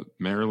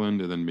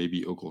Maryland and then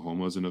maybe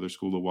Oklahoma is another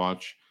school to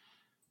watch.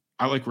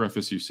 I like where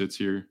FSU sits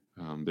here.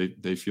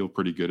 They feel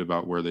pretty good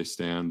about where they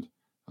stand.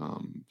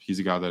 He's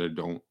a guy that I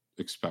don't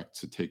expect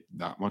to take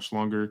that much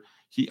longer.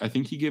 I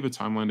think he gave a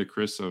timeline to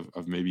Chris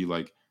of maybe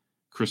like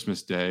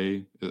Christmas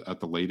Day at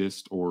the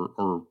latest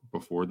or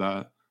before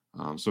that.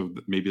 So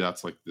maybe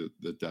that's like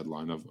the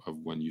deadline of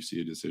when you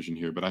see a decision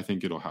here, but I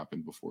think it'll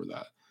happen before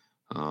that.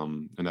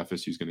 And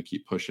FSU is going to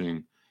keep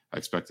pushing. I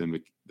expect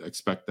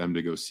them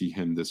to go see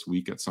him this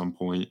week at some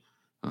point.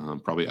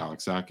 Probably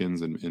Alex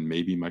Atkins and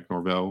maybe Mike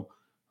Norvell.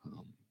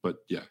 But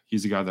yeah,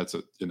 he's a guy that's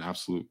an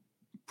absolute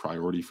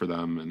priority for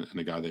them and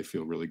a guy they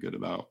feel really good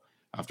about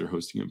after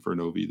hosting him for an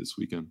OV this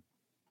weekend.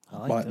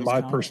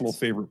 My personal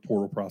favorite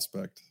portal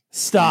prospect.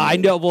 Stop. I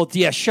know. Well,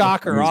 yeah,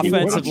 shocker.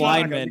 Offensive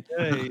lineman.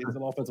 Hey, he's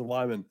an offensive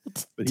lineman.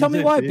 But tell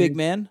me why, big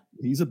man.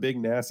 He's a big,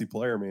 nasty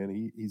player,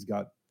 man. He's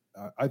got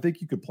I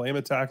think you could play him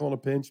a tackle on a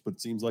pinch, but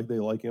it seems like they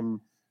like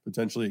him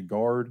potentially at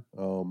guard.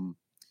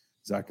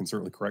 Zach can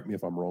certainly correct me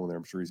if I'm wrong there.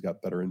 I'm sure he's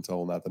got better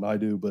intel on that than I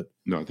do. But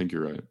no, I think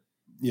you're right.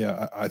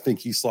 Yeah, I think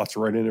he slots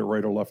right in at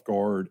right or left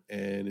guard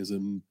and is a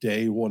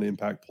day one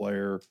impact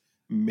player,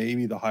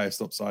 maybe the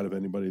highest upside of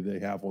anybody they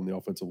have on the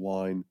offensive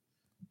line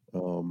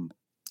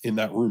in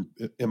that room,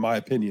 in my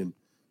opinion.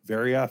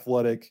 very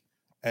athletic,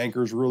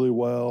 anchors really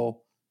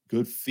well,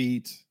 good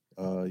feet.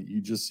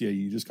 You just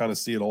kind of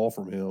see it all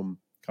from him.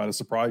 Kind of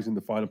surprising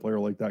to find a player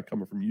like that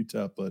coming from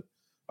UTEP, but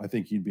I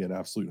think he'd be an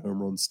absolute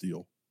home run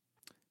steal.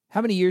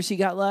 How many years he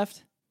got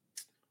left?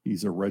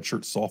 He's a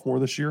redshirt sophomore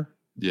this year.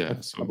 Yeah,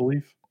 I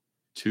believe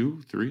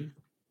 2, 3.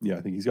 Yeah,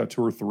 I think he's got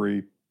 2 or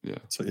 3. Yeah,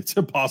 so it's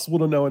impossible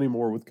to know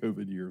anymore with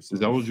COVID years. So.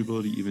 Does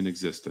eligibility even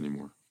exist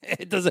anymore?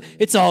 It doesn't.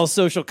 It's all a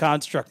social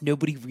construct.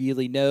 Nobody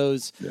really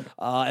knows,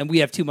 and we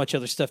have too much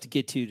other stuff to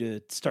get to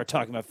start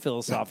talking about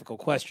philosophical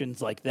questions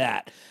like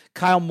that.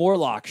 Kyle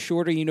Morlock,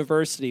 Shorter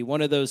University,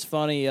 one of those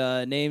funny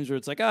names where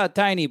it's like,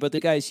 tiny, but the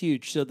guy's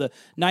huge. So the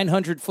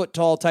 900-foot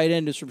tall tight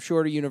end is from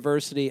Shorter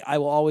University. I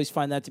will always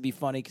find that to be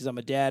funny because I'm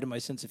a dad and my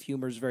sense of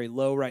humor is very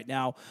low right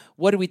now.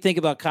 What do we think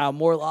about Kyle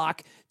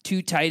Morlock?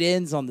 2 tight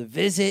ends on the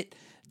visit.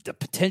 The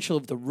potential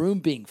of the room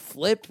being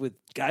flipped with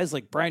guys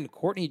like Brian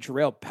Courtney,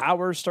 Jarrell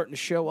Powers starting to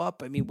show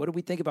up. I mean, what do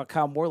we think about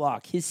Kyle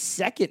Morlock? His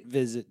second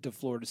visit to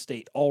Florida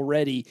State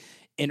already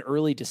in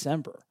early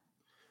December.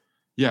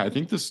 Yeah, I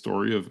think the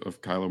story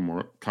of Kyle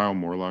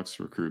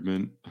Morlock's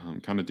recruitment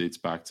kind of dates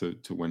back to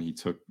when he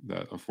took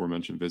that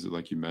aforementioned visit,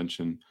 like you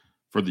mentioned,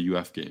 for the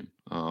UF game.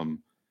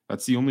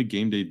 That's the only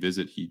game day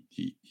visit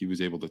he was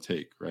able to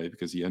take, right?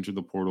 Because he entered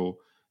the portal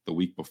the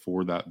week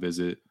before that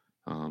visit,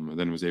 and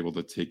then was able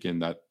to take in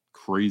that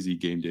crazy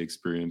game day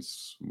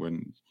experience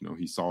when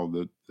he saw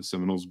the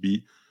Seminoles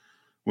beat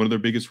one of their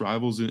biggest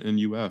rivals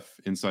in UF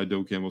inside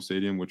Doak Campbell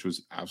Stadium, which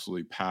was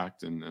absolutely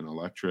packed and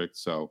electric.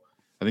 So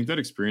I think that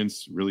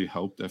experience really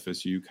helped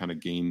FSU kind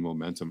of gain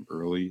momentum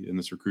early in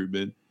this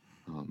recruitment.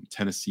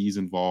 Tennessee's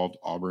involved,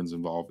 Auburn's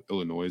involved,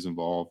 Illinois is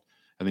involved.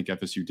 I think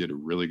FSU did a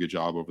really good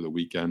job over the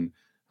weekend.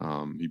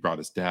 He brought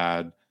his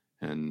dad,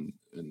 and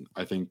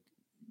I think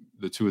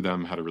the two of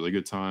them had a really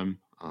good time.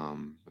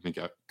 I think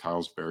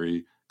Kyle's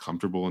very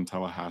comfortable in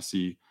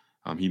Tallahassee.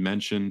 He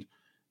mentioned,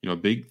 a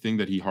big thing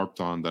that he harped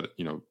on that,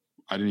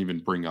 I didn't even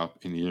bring up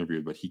in the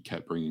interview, but he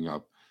kept bringing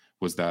up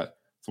was that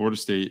Florida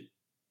State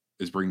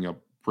is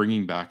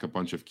bringing back a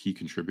bunch of key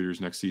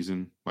contributors next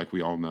season. Like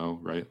we all know,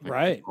 right? Like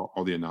right.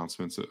 All the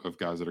announcements of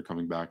guys that are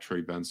coming back,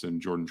 Trey Benson,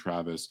 Jordan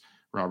Travis,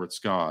 Robert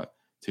Scott,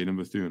 Tatum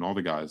Bethune, all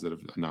the guys that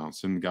have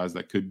announced and the guys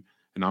that could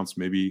announce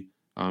maybe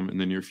in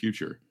the near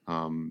future.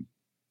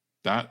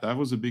 That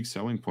was a big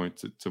selling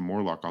point to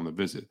Morlock on the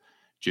visit.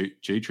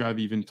 J-Trav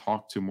even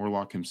talked to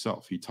Morlock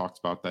himself. He talked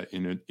about that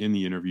in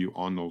the interview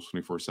on Noles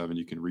 24/7.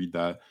 You can read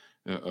that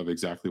of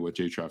exactly what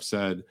J-Trav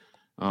said.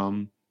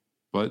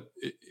 But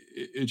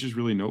it's just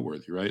really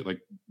noteworthy, right?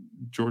 Like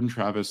Jordan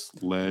Travis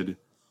led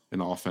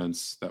an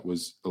offense that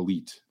was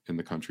elite in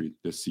the country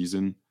this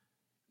season.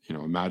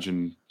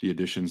 Imagine the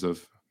additions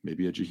of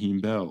maybe a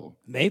Jaheim Bell,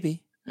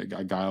 maybe a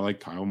guy like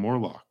Kyle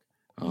Morlock.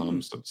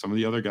 So some of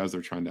the other guys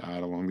they're trying to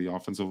add along the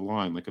offensive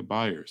line, like a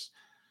Byers.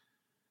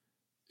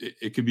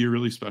 It could be a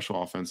really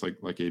special offense,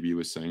 like AB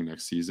was saying,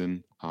 next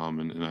season.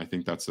 And I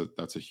think that's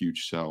a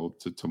huge sell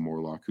to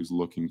Morlock, who's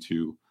looking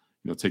to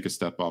take a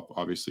step up.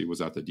 Obviously,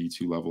 was at the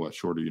D2 level at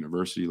Shorter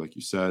University, like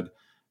you said,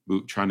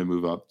 trying to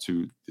move up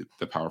to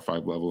the Power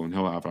 5 level, and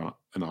he'll have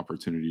an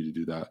opportunity to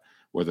do that,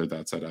 whether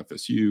that's at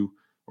FSU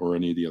or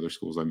any of the other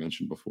schools I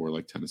mentioned before,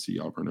 like Tennessee,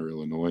 Auburn, or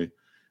Illinois.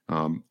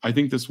 I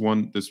think this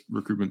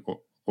recruitment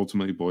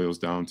ultimately boils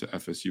down to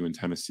FSU and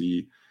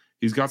Tennessee.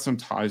 He's got some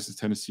ties to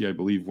Tennessee. I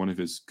believe one of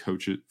his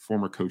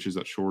former coaches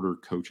at Shorter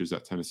coaches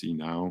at Tennessee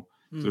now.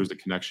 So there's a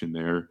connection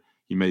there.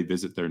 He may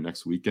visit there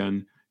next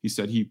weekend. He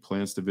said he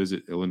plans to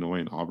visit Illinois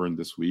and Auburn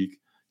this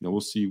week.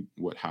 We'll see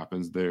what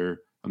happens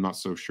there. I'm not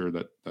so sure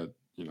that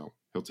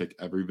he'll take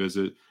every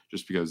visit,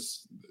 just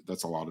because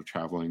that's a lot of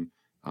traveling.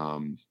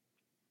 And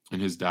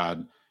his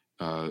dad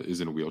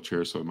is in a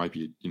wheelchair, so it might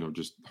be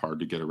just hard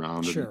to get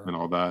around and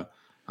all that.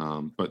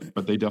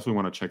 But they definitely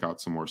want to check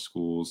out some more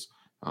schools.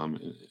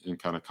 And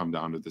kind of come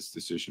down to this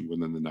decision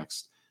within the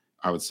next,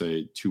 I would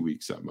say, 2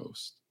 weeks at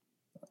most.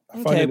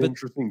 I find it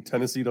interesting.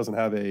 Tennessee doesn't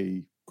have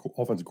a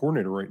offensive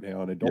coordinator right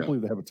now, and I don't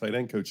believe they have a tight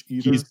end coach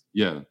either.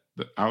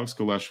 Alex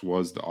Galesh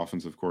was the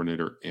offensive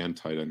coordinator and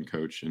tight end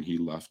coach, and he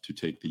left to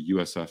take the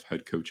USF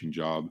head coaching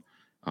job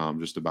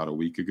just about a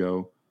week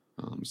ago.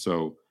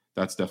 So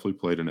that's definitely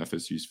played in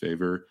FSU's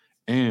favor.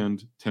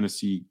 And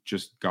Tennessee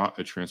just got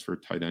a transfer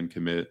tight end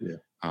commit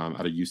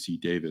out of UC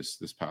Davis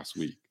this past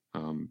week.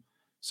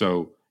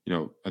 So,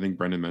 I think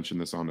Brendan mentioned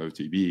this on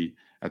OTB.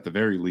 At the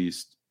very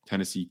least,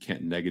 Tennessee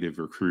can't negative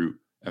recruit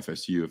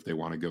FSU if they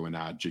want to go and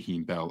add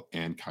Jaheim Bell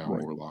and Kyle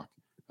Morlock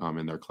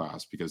in their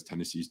class, because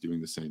Tennessee's doing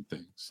the same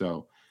thing.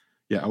 So,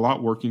 a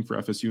lot working for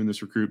FSU in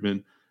this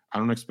recruitment. I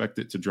don't expect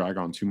it to drag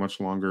on too much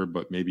longer,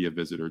 but maybe a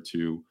visit or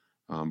two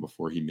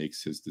before he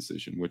makes his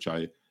decision, which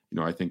I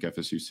think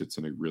FSU sits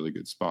in a really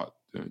good spot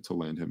to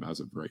land him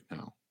as of right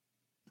now.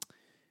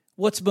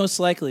 What's most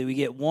likely? We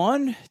get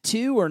 1,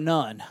 2, or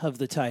none of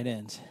the tight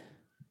ends?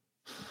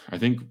 I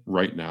think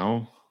right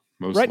now,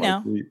 most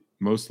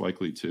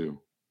likely 2.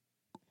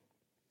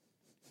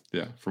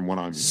 Yeah, from what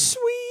I'm hearing.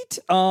 Sweet.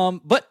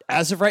 But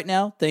as of right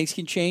now, things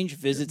can change.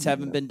 Visits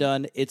haven't been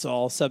done. It's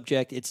all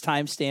subject. It's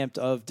time stamped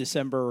of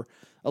December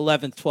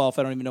 11th, 12th.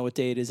 I don't even know what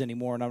day it is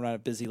anymore, and I'm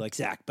not busy like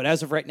Zach. But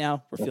as of right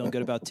now, we're feeling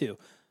good about 2.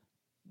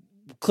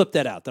 Clip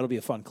that out. That'll be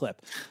a fun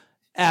clip.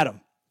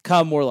 Adam,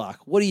 Kyle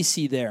Morlock, what do you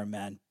see there,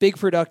 man? Big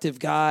productive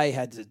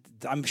guy.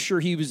 I'm sure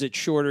he was at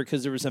shorter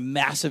because there was a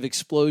massive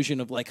explosion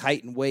of like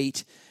height and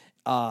weight.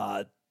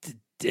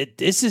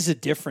 This is a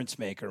difference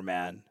maker,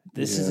 man.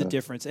 This is a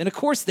difference. And of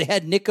course they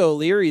had Nick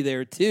O'Leary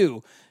there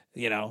too.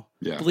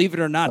 Believe it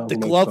or not, the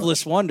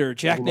gloveless wonder,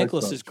 Jack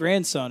Nicklaus's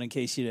grandson, in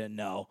case you didn't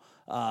know.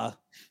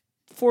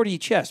 40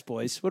 chest,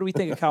 boys. What do we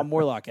think of Kyle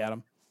Morlock,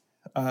 Adam?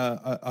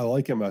 I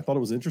like him. I thought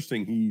it was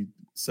interesting. He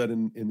said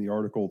in the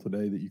article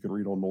today that you can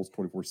read on Noles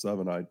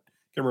 24/7. I can't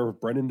remember if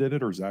Brendan did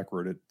it or Zach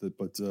wrote it,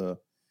 but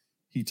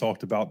he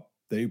talked about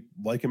they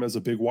like him as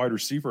a big wide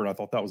receiver, and I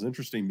thought that was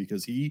interesting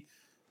because he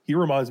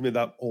reminds me of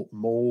that old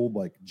mold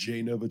like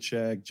Jay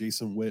Novacek,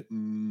 Jason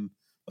Witten,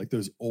 like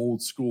those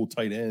old school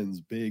tight ends,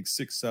 big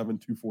 6'7",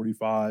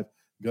 245,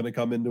 going to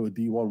come into a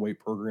D1 weight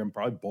program,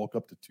 probably bulk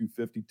up to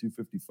 250,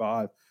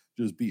 255,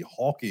 just be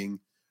hawking.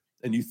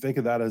 And you think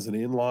of that as an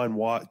inline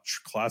wide,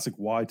 classic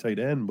wide tight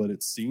end, but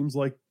it seems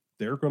like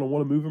they're going to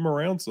want to move him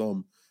around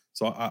some.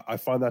 So I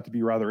find that to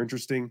be rather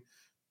interesting.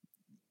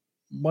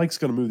 Mike's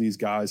going to move these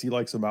guys. He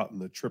likes them out in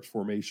the trips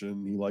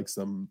formation. He likes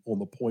them on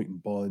the point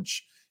and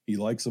bunch. He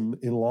likes them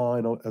in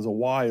line as a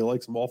Y. He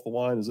likes them off the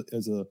line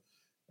as a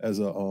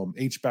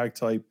H-back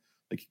type.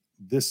 Like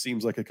this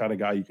seems like a kind of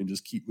guy you can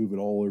just keep moving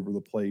all over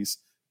the place,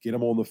 get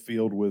him on the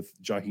field with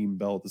Jaheim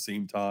Bell at the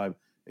same time,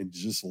 and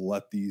just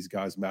let these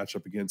guys match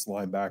up against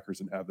linebackers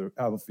and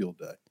have a field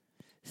day.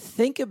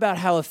 Think about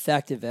how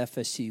effective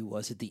FSU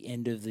was at the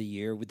end of the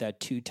year with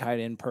that 2 tight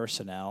end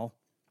personnel.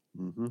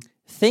 Mm-hmm.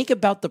 Think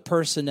about the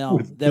personnel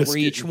that were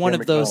each one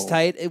of those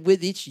tight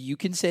with each. You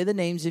can say the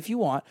names if you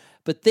want,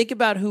 but think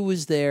about who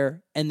was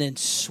there and then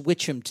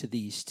switch them to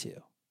these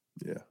 2.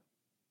 Yeah.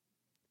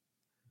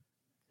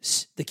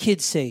 The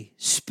kids say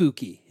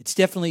spooky. It's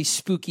definitely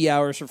spooky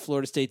hours for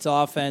Florida State's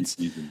offense.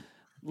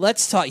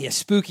 Let's talk. Yeah,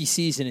 spooky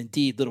season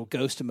indeed. Little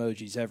ghost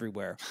emojis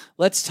everywhere.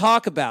 Let's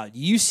talk about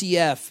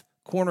UCF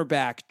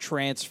cornerback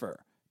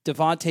transfer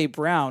Devontae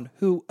Brown,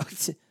 who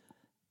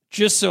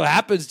just so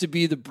happens to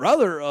be the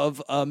brother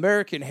of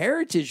American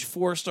Heritage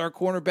 4-star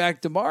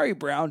cornerback Damari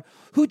Brown,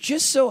 who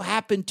just so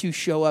happened to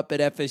show up at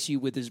FSU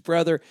with his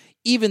brother,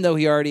 even though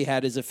he already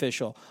had his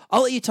official.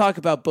 I'll let you talk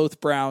about both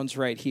Browns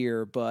right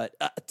here, but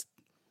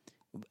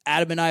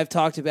Adam and I have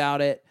talked about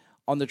it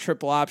on the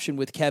triple option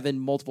with Kevin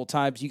multiple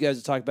times. You guys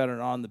have talked about it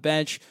on the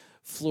bench.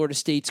 Florida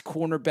State's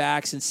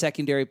cornerbacks and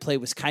secondary play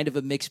was kind of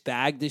a mixed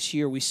bag this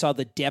year. We saw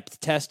the depth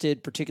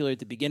tested, particularly at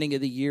the beginning of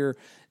the year.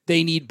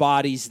 They need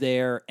bodies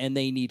there, and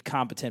they need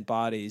competent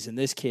bodies, and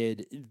this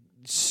kid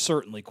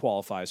certainly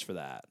qualifies for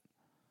that.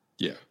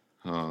 Yeah.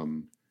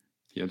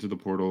 He entered the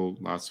portal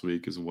last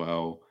week as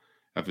well.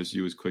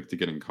 FSU was quick to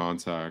get in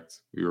contact.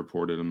 We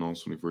reported on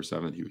Noles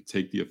 24/7 he would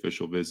take the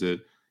official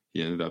visit.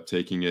 He ended up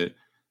taking it.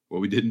 What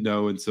we didn't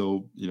know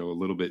until, a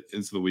little bit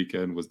into the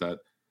weekend was that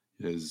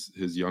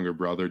his younger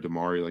brother,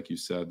 Damari, like you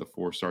said, the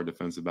 4-star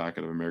defensive back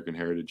out of American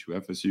Heritage, who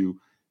FSU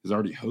has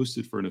already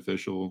hosted for an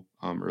official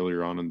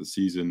earlier on in the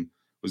season,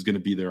 was going to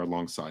be there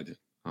alongside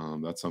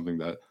him. That's something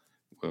that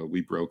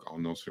we broke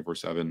on Noles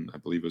 24/7. I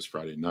believe it was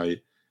Friday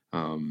night.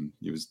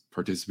 He was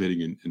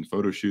participating in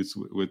photo shoots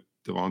with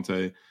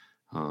Devontae.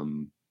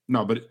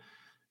 But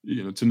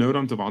to note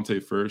on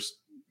Devontae first,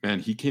 man,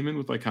 he came in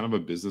with like kind of a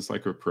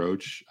business-like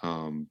approach.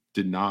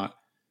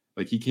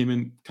 He came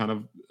in kind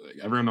of like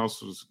everyone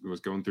else was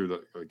going through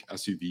the like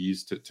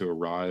SUVs to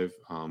arrive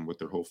with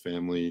their whole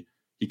family.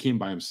 He came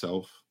by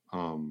himself,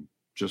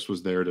 just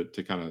was there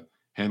to kind of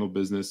handle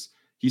business.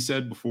 He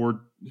said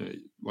before,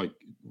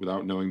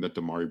 without knowing that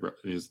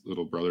his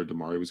little brother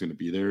Damari was going to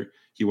be there,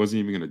 he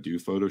wasn't even going to do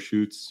photo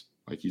shoots.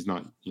 Like he's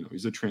not,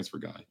 he's a transfer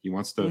guy. He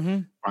wants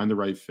to find the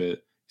right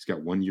fit. He's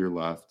got 1 year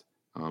left,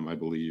 I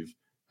believe.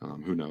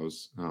 Who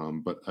knows?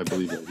 But I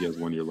believe that he has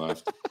 1 year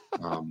left.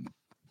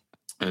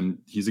 And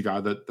he's a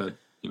guy that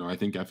I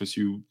think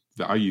FSU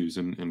values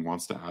and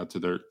wants to add to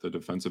the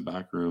defensive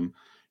back room.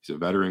 He's a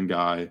veteran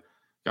guy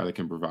that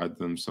can provide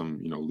them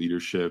some,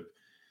 leadership.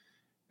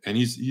 And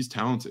he's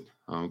talented.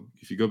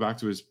 If you go back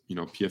to his,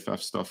 PFF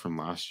stuff from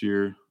last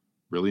year,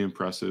 really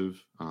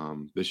impressive.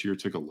 This year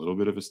took a little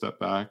bit of a step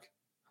back,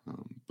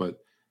 but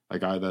a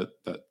guy that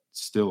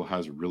still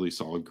has really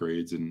solid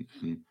grades and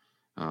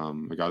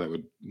a guy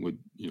that would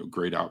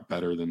grade out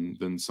better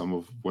than some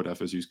of what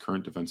FSU's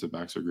current defensive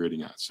backs are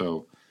grading at.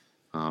 So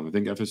I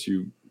think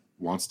FSU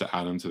wants to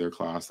add him to their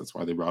class. That's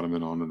why they brought him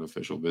in on an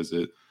official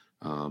visit.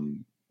 I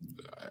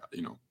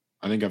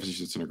think FSU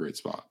sits in a great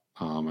spot.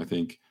 I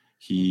think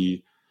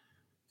he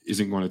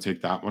isn't going to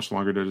take that much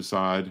longer to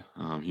decide.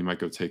 He might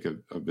go take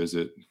a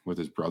visit with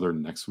his brother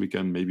next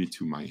weekend, maybe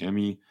to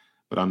Miami,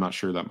 but I'm not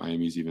sure that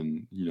Miami's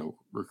even,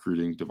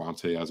 recruiting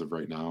Devontae as of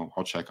right now.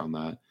 I'll check on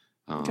that.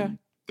 Okay.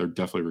 They're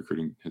definitely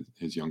recruiting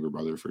his younger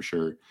brother for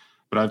sure.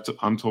 But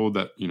I'm told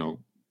that,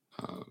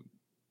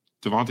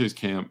 Devontae's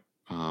camp.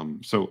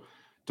 So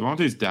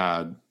Devontae's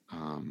dad,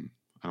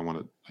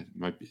 it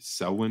might be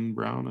Selwyn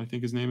Brown, I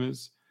think his name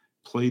is,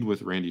 played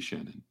with Randy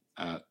Shannon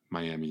at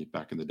Miami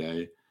back in the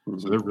day.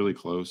 So they're really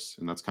close,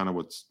 and that's kind of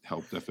what's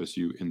helped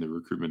FSU in the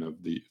recruitment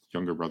of the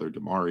younger brother,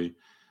 Damari.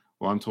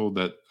 Well, I'm told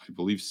that I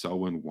believe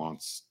Selwyn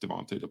wants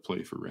Devontae to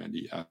play for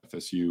Randy at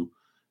FSU.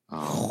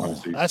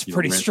 That's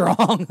pretty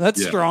strong.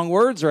 That's strong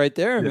words right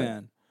there,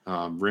 man.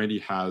 Randy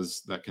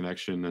has that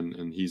connection,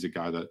 and he's a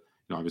guy that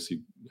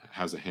obviously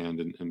has a hand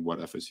in what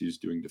FSU is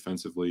doing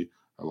defensively,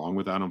 along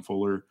with Adam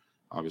Fuller.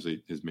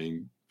 Obviously, his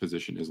main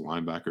position is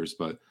linebackers,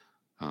 but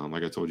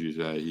like I told you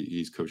today,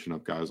 he's coaching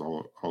up guys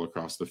all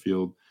across the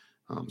field.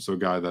 So a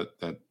guy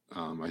that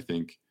I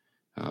think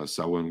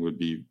Selwyn would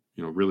be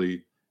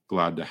really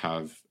glad to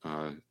have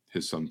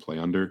his son play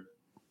under.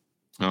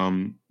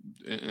 And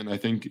I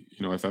think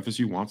if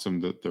FSU wants him,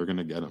 that they're going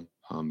to get him.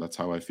 That's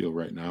how I feel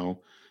right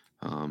now.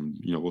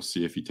 We'll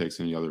see if he takes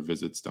any other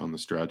visits down the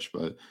stretch,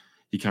 but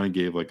he kind of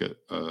gave like a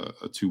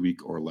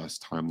 2-week or less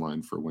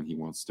timeline for when he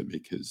wants to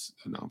make his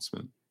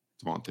announcement.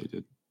 Devontae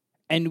did.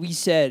 And we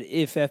said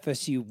if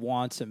FSU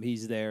wants him,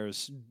 he's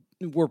theirs.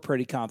 We're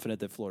pretty confident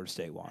that Florida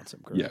State wants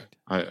him, correct?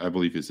 Yeah, I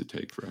believe he's a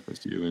take for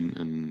FSU.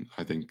 And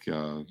I think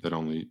that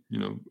only,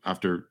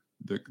 after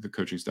the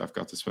coaching staff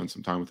got to spend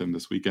some time with him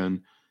this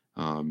weekend,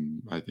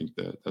 I think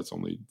that's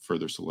only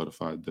further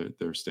solidified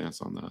their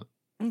stance on that.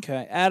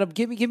 Okay, Adam,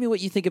 give me what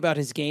you think about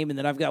his game, and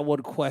then I've got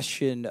one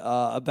question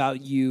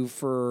about you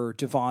for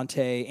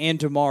Devontae and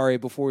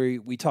Damari before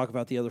we talk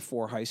about the other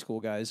 4 high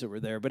school guys that were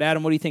there. But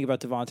Adam, what do you think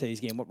about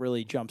Devontae's game? What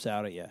really jumps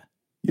out at you?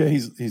 Yeah,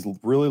 he's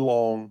really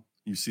long.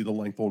 You see the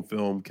length on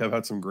film. Kev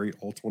had some great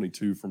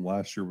all-22 from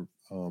last year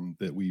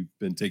that we've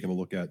been taking a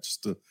look at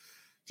just to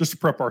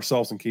prep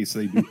ourselves in case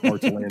they do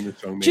hard to land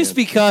this young man. Just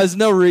because,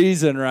 no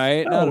reason,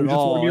 right? No, not at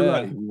all. Want to be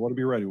ready. We want to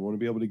be ready. We want to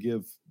be able to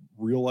give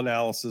real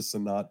analysis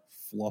and not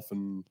fluff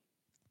and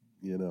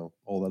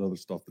all that other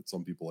stuff that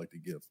some people like to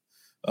give.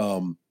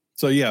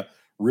 So yeah,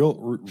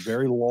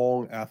 very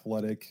long,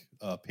 athletic,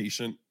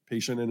 patient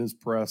in his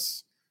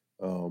press.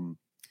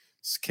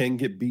 Can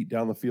get beat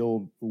down the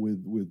field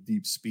with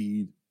deep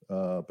speed,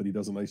 but he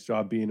does a nice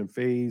job being in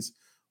phase.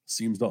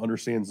 Seems to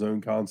understand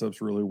zone concepts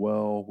really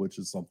well, which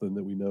is something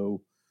that we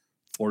know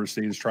Florida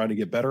State is trying to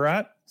get better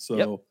at. So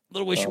a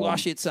little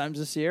wishy-washy at times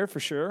this year for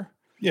sure.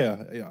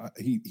 Yeah,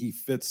 he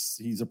fits.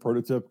 He's a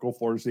prototypical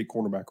Florida State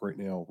cornerback right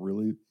now.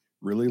 Really,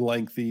 really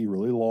lengthy,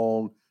 really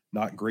long.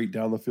 Not great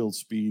down the field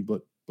speed,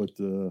 but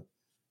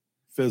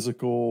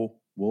physical,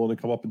 willing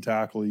to come up and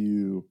tackle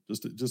you.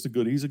 Just a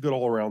good. He's a good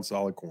all around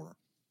solid corner.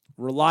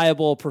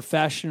 Reliable,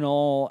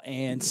 professional,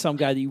 and some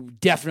guy that you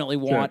definitely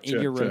want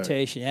in your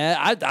rotation. Yeah,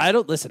 I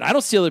don't listen. I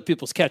don't steal other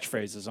people's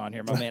catchphrases on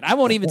here, my man. I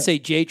won't even say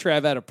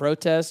J-Trav out of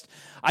protest.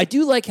 I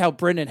do like how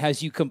Brendan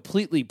has you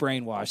completely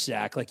brainwashed,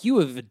 Zach. Like you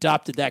have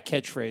adopted that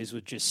catchphrase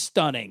with just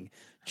stunning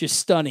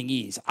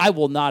ease. I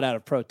will not out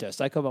of protest.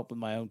 I come up with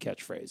my own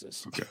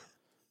catchphrases. Okay.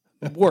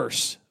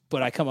 Worse,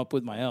 but I come up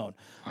with my own.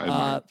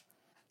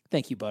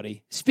 Thank you,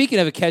 buddy. Speaking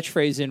of a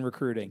catchphrase in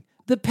recruiting,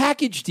 the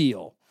package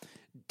deal.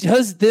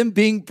 Does them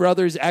being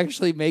brothers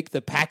actually make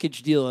the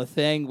package deal a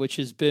thing, which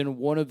has been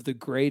one of the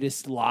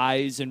greatest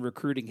lies in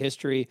recruiting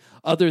history,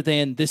 other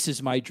than this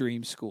is my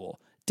dream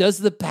school? Does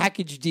the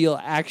package deal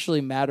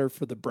actually matter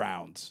for the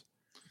Browns?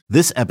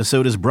 This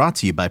episode is brought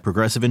to you by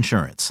Progressive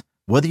Insurance.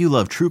 Whether you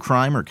love true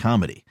crime or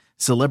comedy,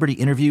 celebrity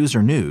interviews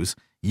or news,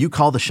 you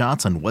call the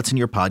shots on what's in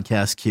your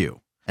podcast queue.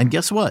 And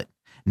guess what?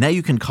 Now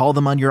you can call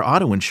them on your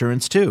auto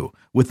insurance too,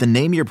 with the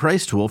Name Your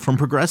Price tool from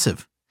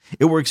Progressive.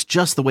 It works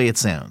just the way it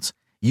sounds.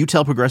 You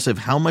tell Progressive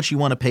how much you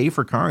want to pay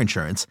for car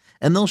insurance,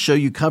 and they'll show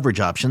you coverage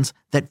options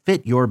that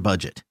fit your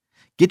budget.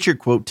 Get your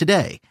quote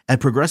today at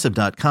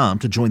Progressive.com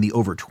to join the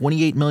over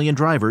 28 million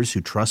drivers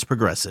who trust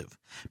Progressive.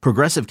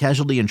 Progressive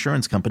Casualty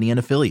Insurance Company and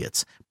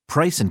Affiliates.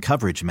 Price and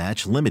coverage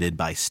match limited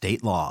by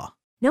state law.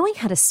 Knowing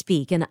how to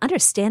speak and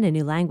understand a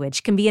new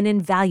language can be an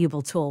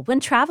invaluable tool when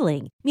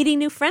traveling, meeting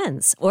new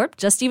friends, or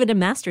just even to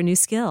master a new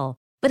skill.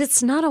 But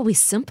it's not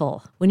always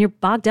simple when you're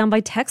bogged down by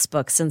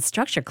textbooks and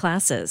structure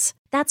classes.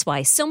 That's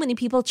why so many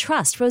people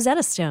trust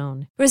Rosetta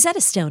Stone. Rosetta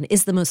Stone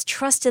is the most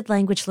trusted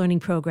language learning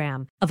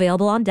program,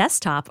 available on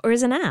desktop or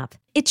as an app.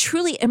 It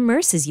truly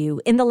immerses you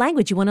in the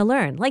language you want to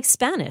learn, like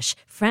Spanish,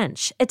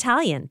 French,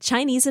 Italian,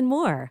 Chinese, and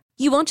more.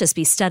 You won't just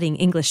be studying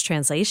English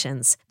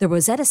translations. The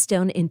Rosetta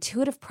Stone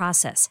intuitive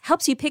process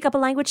helps you pick up a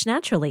language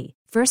naturally,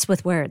 first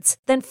with words,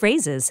 then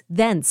phrases,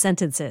 then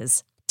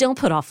sentences. Don't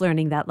put off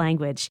learning that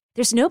language.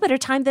 There's no better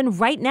time than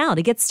right now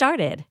to get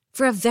started.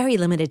 For a very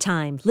limited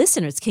time,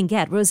 listeners can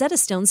get Rosetta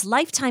Stone's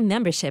lifetime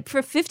membership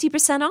for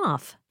 50%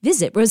 off.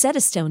 Visit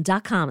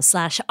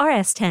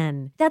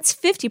rosettastone.com/rs10. That's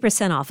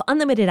 50% off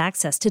unlimited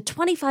access to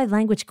 25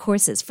 language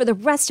courses for the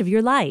rest of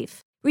your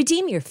life.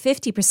 Redeem your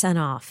 50%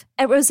 off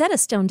at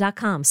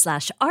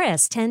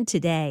rosettastone.com/rs10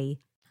 today.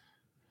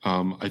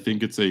 I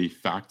think it's a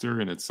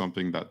factor, and it's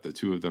something that the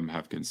two of them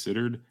have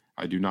considered.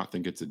 I do not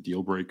think it's a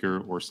deal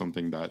breaker or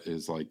something that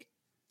is like,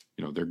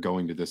 they're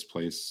going to this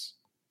place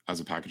as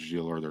a package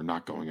deal or they're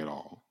not going at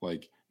all.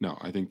 Like, no,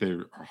 I think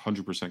they're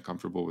 100%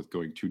 comfortable with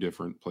going 2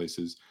 different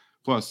places.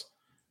 Plus,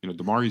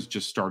 Damari's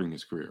just starting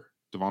his career.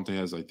 Devontae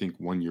has, I think,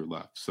 1 year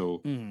left.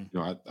 So,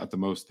 at the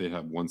most, they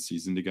have one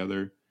season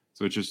together.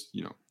 So it's just,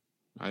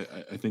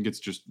 I think it's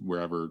just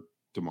wherever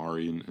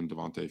Damari and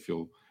Devontae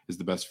feel is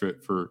the best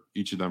fit for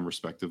each of them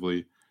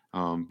respectively.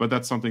 But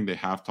that's something they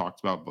have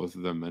talked about. Both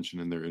of them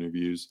mentioned in their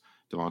interviews.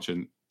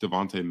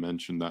 Devontae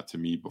mentioned that to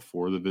me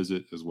before the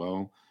visit as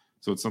well.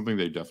 So it's something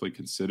they definitely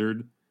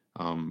considered.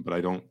 But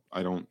I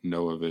don't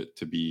know of it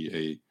to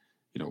be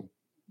a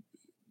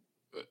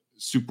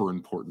super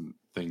important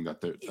thing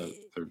that they're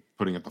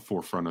putting at the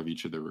forefront of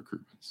each of their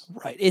recruitments.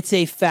 Right. It's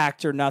a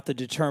factor, not the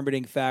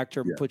determining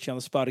factor. Yeah. Put you on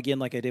the spot again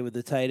like I did with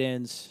the tight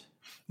ends.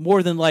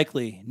 More than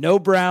likely, no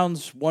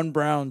Browns, 1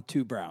 Brown,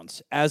 2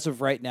 Browns. As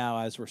of right now,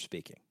 as we're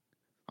speaking.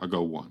 I'll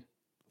go 1.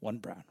 1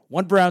 Brown.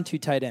 1 Brown, 2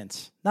 tight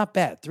ends. Not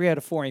bad. 3 out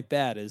of 4 ain't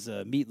bad, as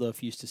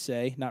Meatloaf used to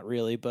say. Not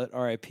really, but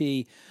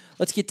RIP.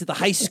 Let's get to the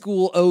high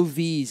school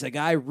OVs. A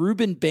guy,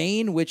 Ruben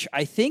Bain, which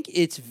I think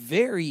it's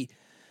very...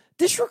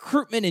 This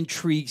recruitment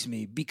intrigues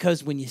me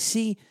because when you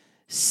see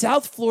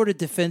South Florida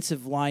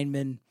defensive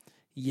lineman,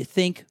 you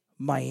think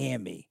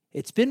Miami.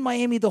 It's been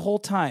Miami the whole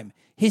time.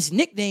 His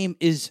nickname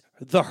is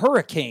the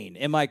Hurricane.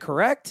 Am I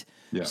correct?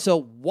 Yeah. So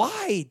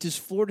why does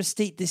Florida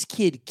State, this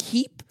kid,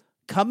 keep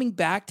coming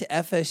back to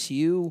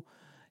FSU?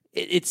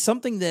 It's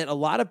something that a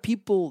lot of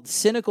people,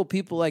 cynical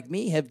people like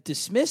me, have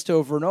dismissed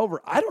over and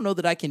over. I don't know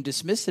that I can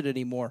dismiss it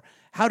anymore.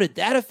 How did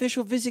that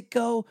official visit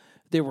go?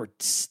 They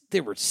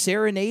were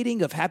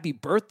serenading of happy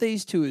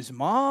birthdays to his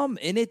mom,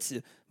 and it's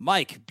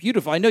Mike,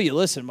 beautiful. I know you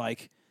listen,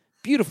 Mike.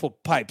 Beautiful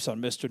pipes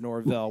on Mr.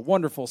 Norvell.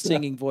 Wonderful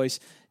singing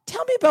voice.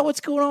 Tell me about what's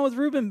going on with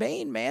Ruben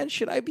Bain, man.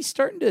 Should I be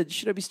starting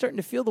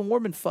to feel the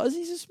warm and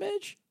fuzzies a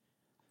smidge?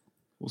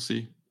 We'll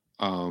see.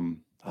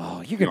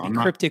 You're gonna be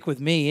cryptic with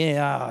me.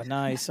 Yeah,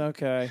 nice.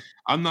 Okay.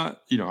 I'm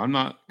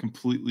not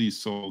completely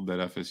sold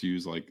that FSU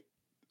is like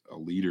a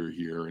leader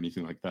here or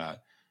anything like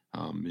that.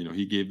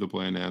 He gave the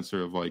bland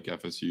answer of like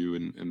FSU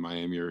and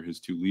Miami are his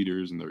 2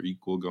 leaders and they're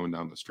equal going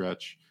down the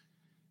stretch.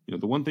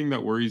 The one thing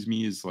that worries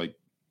me is like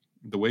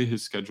the way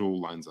his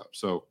schedule lines up.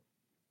 So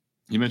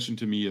he mentioned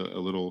to me a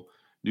little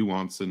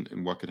nuance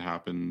in what could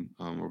happen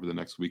over the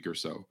next week or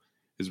so.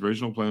 His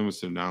original plan was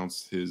to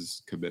announce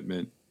his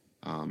commitment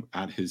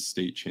at his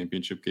state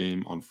championship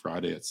game on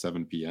Friday at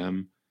 7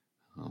 p.m.,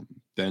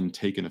 then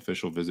take an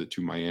official visit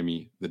to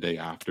Miami the day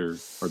after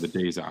or the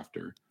days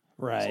after.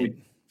 Right. So,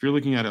 if you're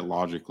looking at it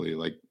logically,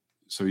 like,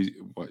 so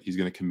he's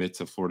going to commit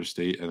to Florida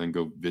State and then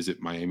go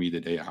visit Miami the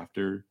day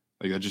after?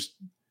 Like,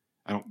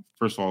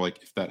 first of all,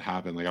 like, if that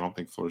happened, like, I don't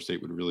think Florida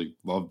State would really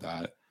love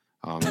that.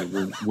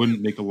 It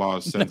wouldn't make a lot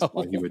of sense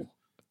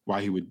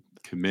why he would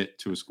commit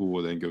to a school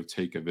and then go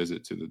take a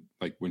visit to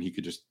when he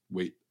could just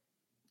wait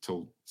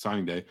till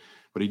signing day.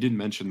 But he did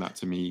mention that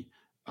to me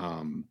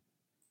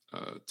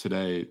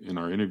today in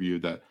our interview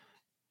that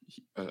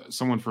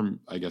someone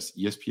from, I guess,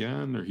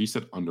 ESPN, or he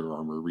said Under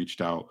Armour,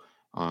 reached out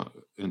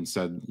and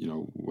said,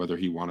 whether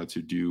he wanted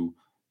to do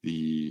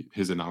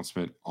his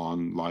announcement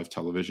on live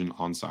television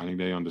on signing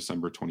day on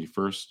December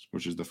 21st,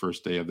 which is the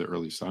first day of the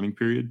early signing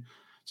period.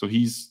 So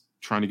he's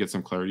trying to get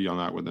some clarity on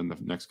that within the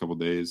next couple of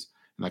days,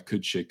 and that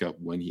could shake up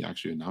when he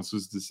actually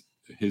announces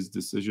his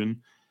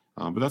decision.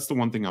 But that's the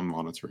one thing I'm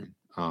monitoring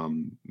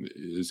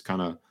is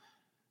kind of,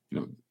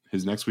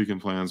 his next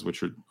weekend plans,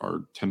 which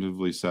are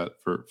tentatively set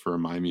for a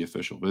Miami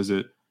official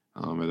visit.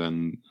 And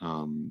then,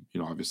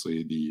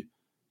 obviously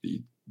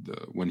the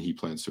when he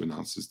plans to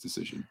announce his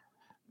decision.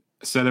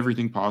 Said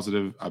everything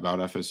positive about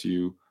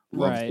FSU.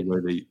 Loves the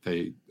way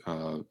they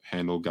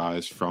handle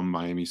guys from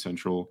Miami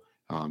Central.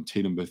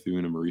 Tatum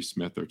Bethune and Maurice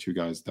Smith are 2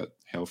 guys that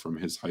hail from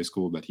his high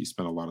school that he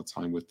spent a lot of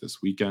time with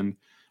this weekend.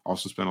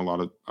 Also spent a lot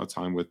of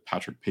time with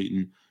Patrick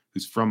Payton,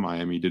 who's from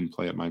Miami, didn't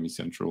play at Miami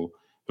Central,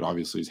 but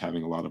obviously is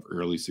having a lot of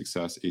early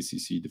success.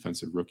 ACC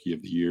Defensive Rookie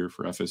of the Year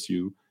for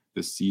FSU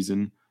this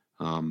season.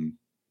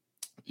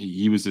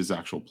 He was his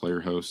actual player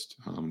host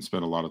and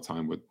spent a lot of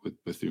time with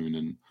Bethune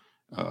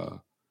and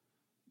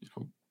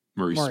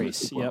Maurice Smith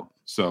as well. Yep.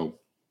 So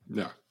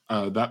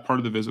that part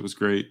of the visit was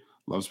great.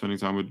 Love spending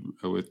time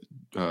with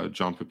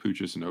John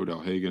Papuchis and Odell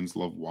Higgins.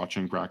 Love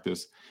watching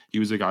practice. He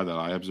was a guy that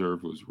I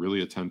observed was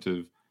really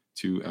attentive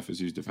to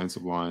FSU's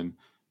defensive line.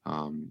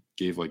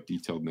 Gave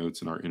detailed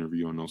notes in our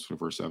interview on Noles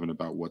 24/7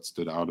 about what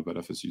stood out about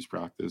FSU's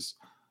practice.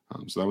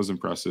 So that was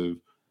impressive.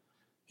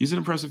 He's an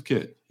impressive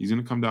kid. He's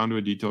going to come down to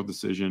a detailed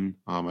decision.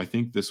 I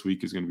think this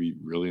week is going to be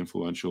really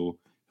influential.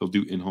 He'll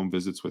do in-home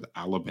visits with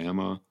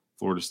Alabama,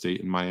 Florida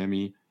State, and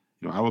Miami.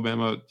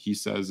 Alabama, he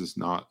says, is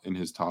not in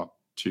his top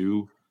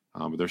 2,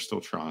 but they're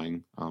still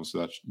trying.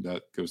 So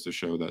that goes to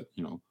show that,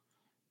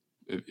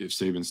 if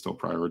Saban's still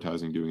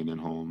prioritizing doing it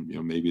in-home,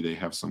 maybe they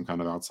have some kind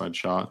of outside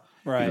shot.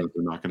 Right.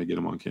 They're not going to get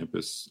him on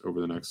campus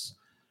over the next,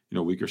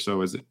 week or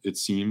so, as it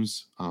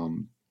seems.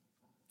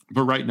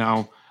 But right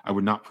now, I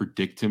would not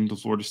predict him to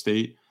Florida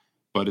State,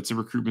 but it's a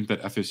recruitment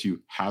that FSU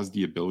has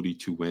the ability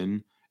to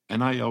win.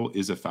 NIL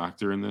is a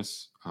factor in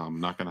this. I'm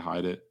not going to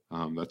hide it.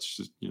 That's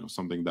just,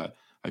 something that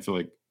I feel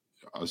like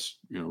us,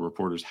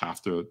 reporters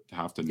have to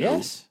know.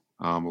 Yes.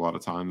 A lot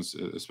of times,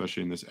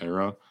 especially in this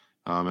era,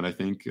 And I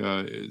think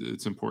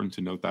it's important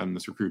to note that in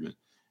this recruitment.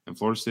 And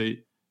Florida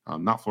State,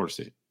 not Florida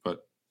State,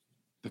 but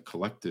the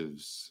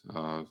collectives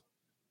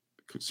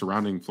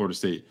surrounding Florida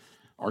State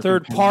are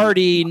third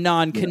party,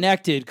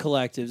 non-connected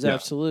collectives. Yeah.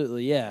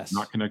 Absolutely. Yes.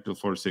 Not connected to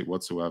Florida State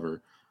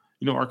whatsoever,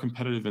 are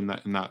competitive in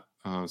that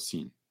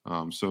scene.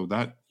 So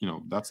that,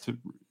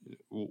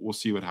 we'll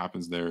see what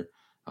happens there.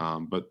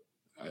 But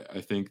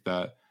I think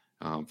that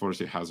Florida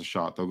State has a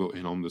shot. They'll go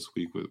in home this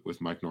week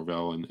with Mike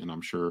Norvell and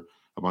I'm sure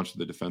a bunch of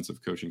the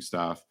defensive coaching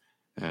staff,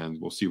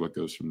 and we'll see what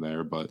goes from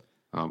there. But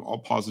all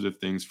positive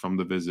things from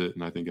the visit,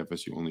 and I think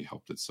FSU only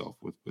helped itself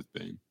with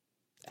Bain.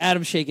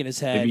 Adam's shaking his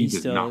head. He's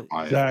still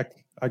Zach.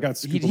 I got.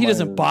 He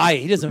doesn't buy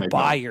it. He doesn't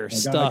buy your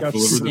stuff.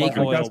 Snake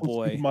oil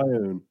boy. My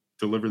own.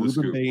 Deliver the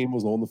scoop. Bain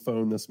was on the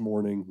phone this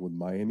morning with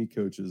Miami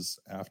coaches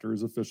after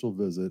his official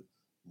visit,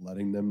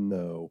 letting them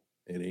know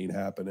it ain't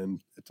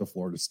happening to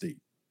Florida State.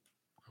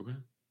 Okay.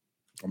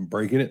 I'm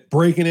breaking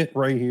it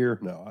right here.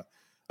 No,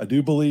 I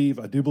do believe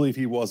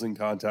he was in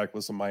contact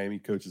with some Miami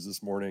coaches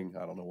this morning.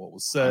 I don't know what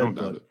was said,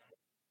 but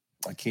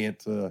I can't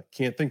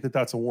think that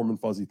that's a warm and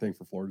fuzzy thing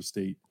for Florida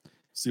State.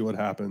 See what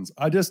happens.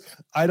 I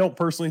don't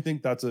personally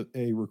think that's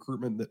a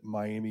recruitment that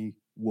Miami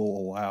will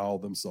allow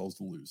themselves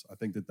to lose. I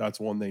think that that's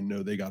one they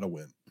know they got to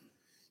win.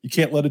 You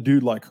can't let a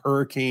dude like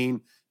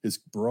Hurricane, his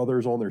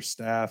brothers on their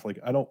staff. Like,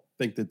 I don't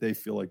think that they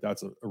feel like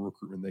that's a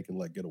recruitment they can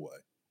let get away.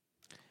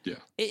 Yeah,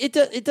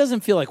 it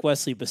doesn't feel like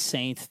Wesley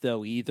Basaint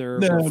though either.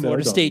 No,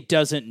 Florida State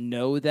doesn't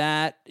know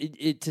that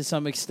it to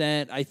some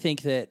extent. I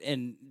think that,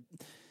 and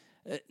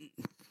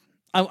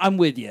I'm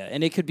with you.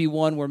 And it could be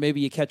one where maybe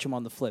you catch them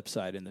on the flip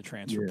side in the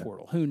transfer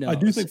portal. Who knows? I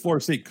do think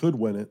Florida State could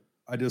win it.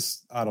 I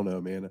don't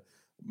know, man.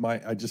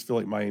 I just feel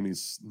like Miami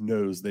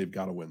knows they've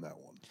got to win that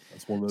one.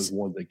 That's one of those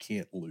ones they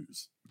can't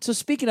lose. So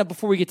speaking of,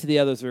 before we get to the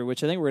other three,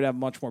 which I think we're going to have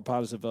much more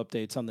positive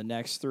updates on the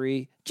next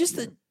three,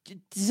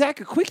 Zach,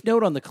 a quick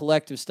note on the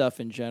collective stuff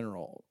in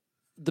general.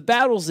 The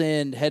Battle's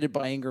End, headed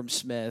by Ingram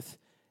Smith,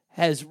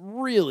 has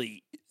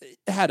really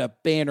had a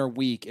banner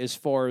week as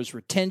far as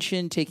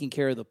retention, taking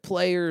care of the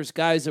players.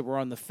 Guys that were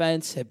on the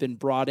fence have been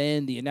brought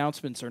in. The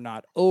announcements are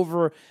not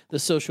over. The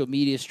social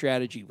media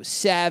strategy was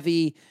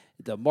savvy.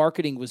 The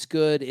marketing was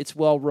good. It's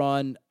well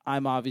run.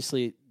 I'm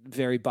obviously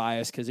very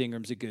biased because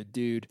Ingram's a good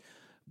dude,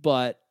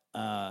 but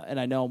and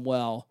I know him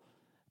well.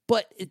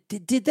 But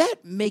did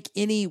that make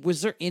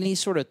was there any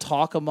sort of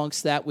talk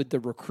amongst that with the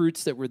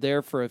recruits that were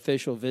there for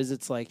official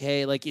visits? Like,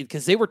 hey,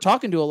 because they were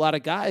talking to a lot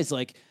of guys,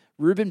 like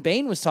Ruben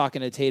Bain was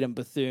talking to Tatum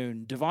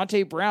Bethune,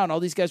 Devontae Brown, all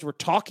these guys were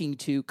talking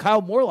to.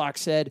 Kyle Morlock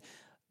said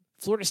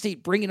Florida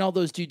State bringing all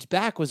those dudes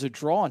back was a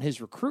draw on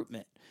his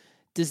recruitment.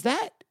 Does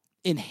that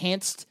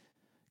enhanced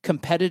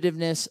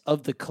competitiveness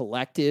of the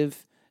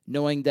collective,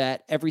 knowing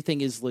that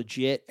everything is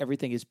legit,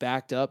 everything is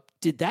backed up?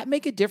 Did that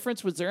make a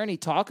difference? Was there any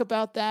talk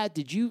about that?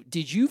 Did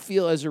you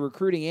feel as a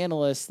recruiting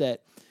analyst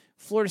that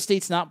Florida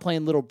State's not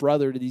playing little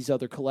brother to these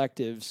other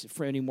collectives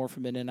for any more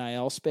from an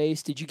NIL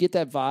space? Did you get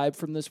that vibe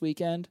from this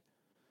weekend?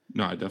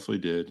 No, I definitely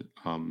did.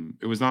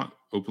 It was not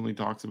openly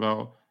talked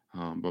about,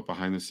 but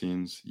behind the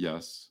scenes,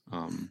 yes.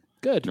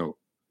 Good.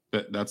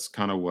 That's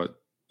kind of what,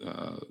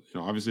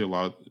 obviously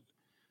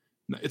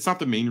it's not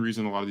the main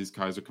reason a lot of these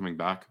guys are coming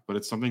back, but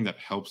it's something that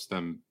helps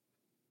them,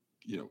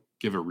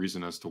 give a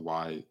reason as to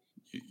why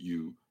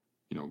you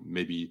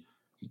maybe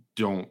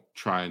don't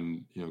try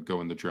and,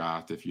 go in the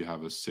draft if you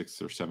have a 6th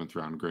or 7th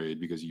round grade,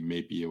 because you may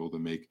be able to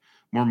make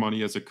more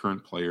money as a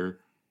current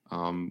player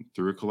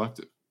through a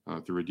collective,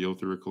 through a deal,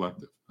 through a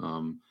collective.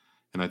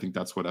 And I think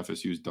that's what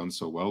FSU has done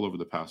so well over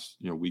the past,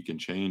 week and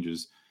change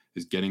is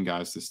getting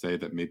guys to stay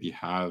that maybe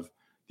have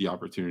the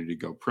opportunity to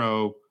go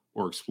pro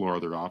or explore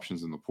other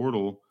options in the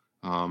portal.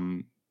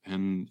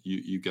 And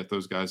you get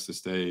those guys to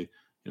stay,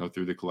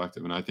 through the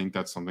collective. And I think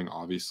that's something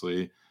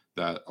obviously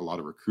that a lot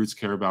of recruits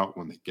care about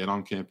when they get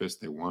on campus.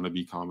 They want to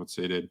be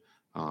compensated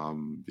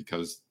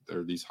because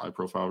they're these high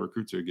profile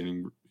recruits are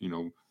getting,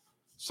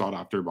 sought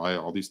after by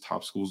all these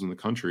top schools in the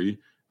country.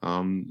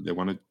 They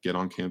want to get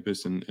on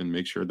campus and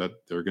make sure that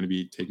they're going to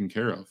be taken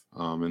care of.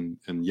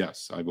 And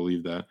yes, I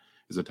believe that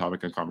is a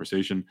topic of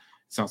conversation.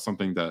 It's not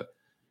something that,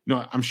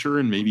 I'm sure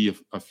in maybe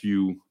a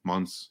few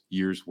months,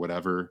 years,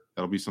 whatever,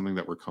 that'll be something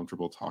that we're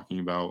comfortable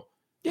talking about.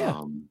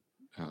 Yeah.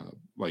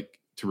 Like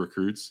to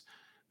recruits,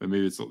 but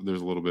maybe there's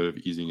a little bit of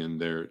easing in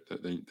there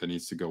that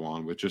needs to go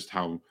on with just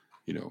how,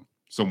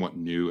 somewhat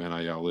new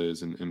NIL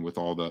is and with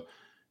all the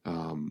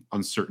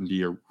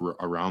uncertainty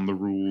around the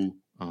rule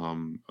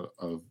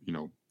of,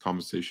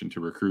 compensation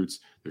to recruits.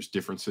 There's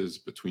differences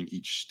between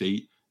each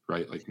state,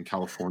 right? Like in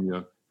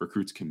California,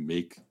 recruits can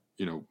make,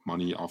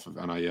 money off of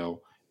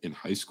NIL in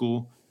high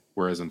school,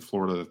 whereas in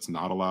Florida, that's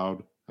not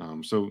allowed.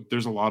 So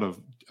there's a lot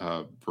of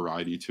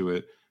variety to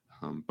it,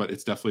 but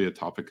it's definitely a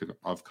topic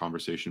of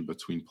conversation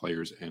between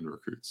players and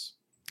recruits.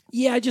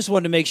 Yeah, I just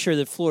wanted to make sure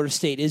that Florida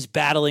State is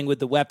battling with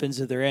the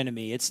weapons of their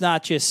enemy. It's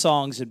not just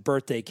songs and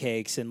birthday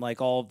cakes and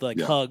all the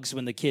hugs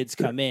when the kids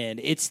come in.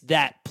 It's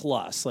that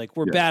plus.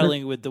 We're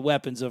battling with the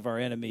weapons of our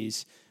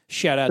enemies,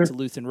 Shout out to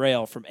Luthen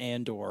Rail from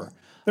Andor.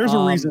 There's a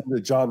reason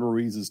that John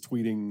Ruiz is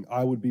tweeting,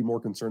 I would be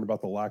more concerned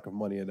about the lack of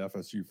money at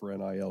FSU for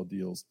NIL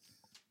deals.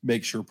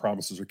 Make sure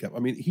promises are kept. I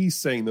mean, he's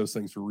saying those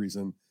things for a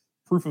reason.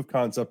 Proof of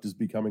concept is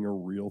becoming a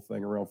real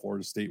thing around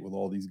Florida State with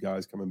all these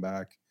guys coming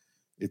back.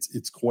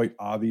 It's quite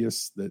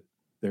obvious that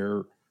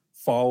they're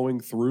following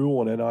through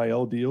on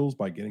NIL deals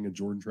by getting a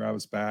Jordan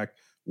Travis back,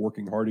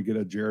 working hard to get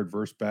a Jared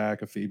Verse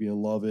back, a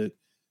Fabian Lovett,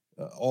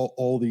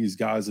 all these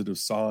guys that have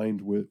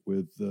signed with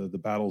the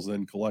Battles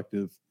End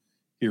Collective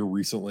here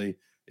recently.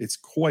 It's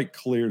quite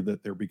clear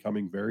that they're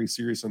becoming very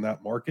serious in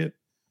that market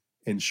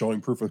and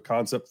showing proof of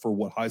concept for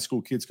what high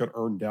school kids could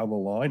earn down the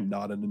line,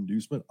 not an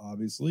inducement,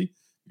 obviously,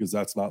 because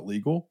that's not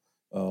legal.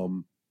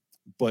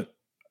 But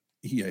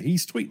yeah,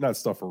 he's tweeting that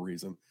stuff for a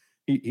reason.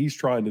 He's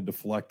trying to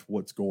deflect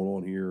what's going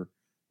on here.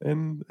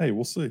 And hey,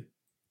 we'll see.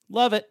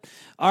 Love it.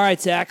 All right,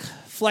 Zach,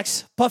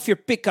 puff your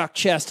peacock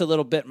chest a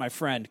little bit, my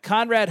friend.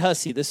 Conrad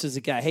Hussey, this is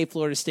a guy. Hey,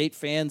 Florida State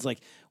fans,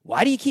 like,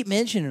 why do you keep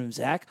mentioning him,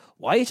 Zach?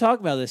 Why are you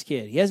talking about this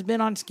kid? He hasn't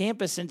been on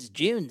campus since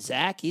June,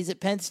 Zach. He's at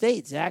Penn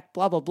State, Zach,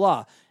 blah, blah,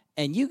 blah.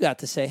 And you got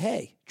to say,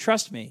 hey,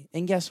 trust me.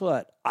 And guess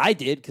what? I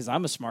did, because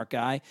I'm a smart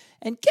guy.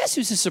 And guess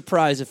who's a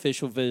surprise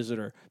official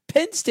visitor?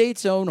 Penn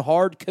State's own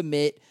hard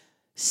commit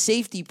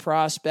safety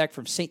prospect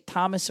from St.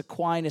 Thomas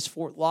Aquinas,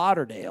 Fort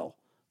Lauderdale.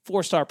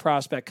 4-star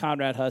prospect,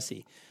 Conrad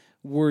Hussey.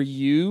 Were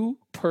you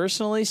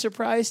personally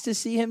surprised to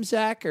see him,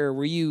 Zach? Or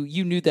were you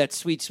knew that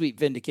sweet, sweet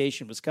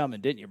vindication was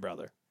coming, didn't you,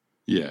 brother?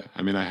 Yeah.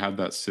 I mean, I had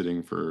that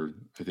sitting for,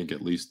 I think,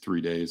 at least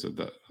 3 days of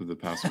the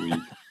past week.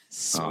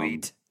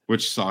 Sweet.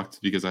 Which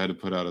sucked because I had to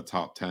put out a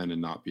top 10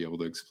 and not be able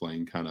to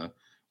explain kind of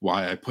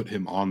why I put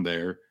him on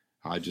there.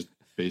 I just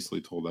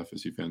basically told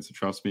FSU fans to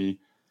trust me.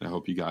 And I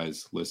hope you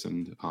guys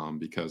listened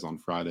because on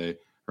Friday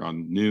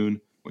around noon,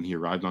 when he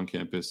arrived on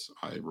campus,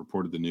 I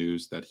reported the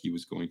news that he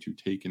was going to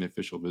take an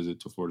official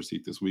visit to Florida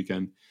State this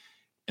weekend.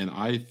 And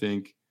I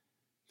think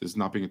this is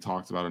not being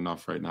talked about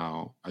enough right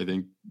now. I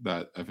think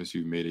that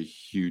FSU made a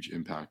huge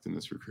impact in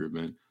this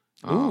recruitment.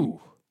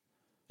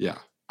 Yeah.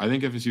 I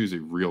think FSU is a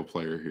real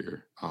player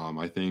here.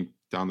 I think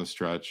down the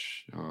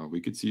stretch, we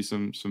could see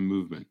some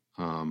movement.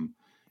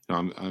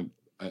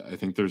 I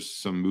think there's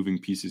some moving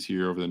pieces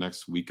here over the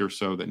next week or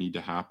so that need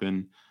to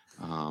happen.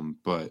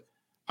 But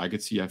I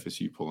could see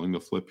FSU pulling the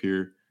flip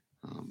here.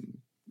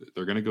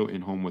 They're going to go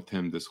in home with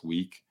him this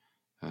week,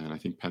 and I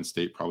think Penn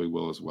State probably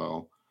will as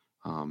well.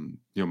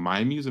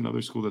 Miami is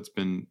another school that's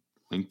been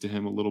linked to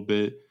him a little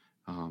bit.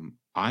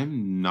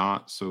 I'm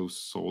not so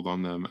sold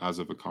on them as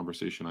of a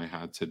conversation I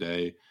had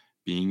today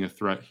being a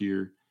threat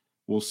here.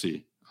 We'll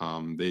see.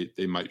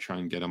 They might try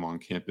and get him on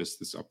campus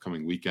this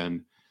upcoming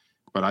weekend,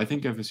 but I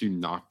think FSU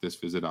knocked this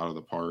visit out of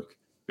the park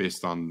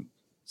based on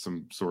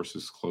some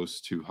sources close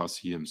to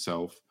Hussey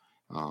himself.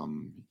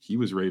 He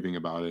was raving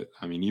about it.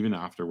 I mean, even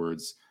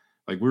afterwards,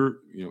 like we're,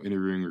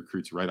 interviewing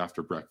recruits right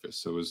after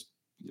breakfast. So it was,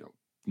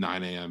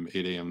 9 a.m.,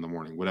 8 a.m. in the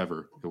morning,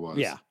 whatever it was.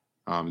 Yeah.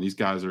 These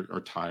guys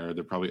are tired.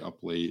 They're probably up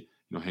late,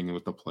 hanging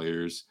with the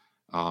players.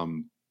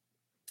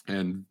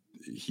 And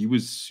he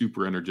was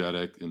super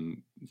energetic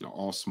and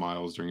all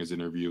smiles during his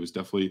interview. He was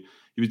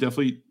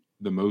definitely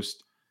the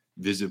most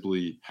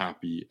visibly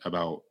happy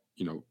about,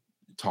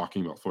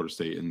 talking about Florida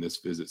State in this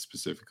visit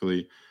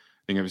specifically.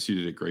 I think FSU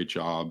did a great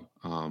job,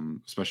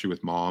 especially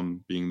with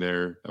mom being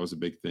there. That was a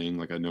big thing.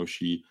 Like I know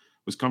she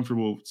was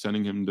comfortable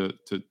sending him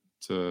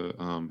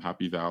to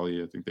Happy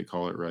Valley. I think they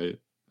call it, right?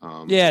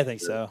 Yeah, I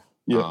think so.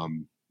 Yeah.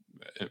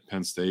 At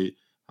Penn State.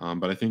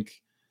 But I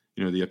think,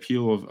 the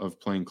appeal of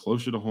playing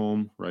closer to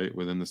home, right,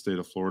 within the state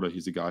of Florida.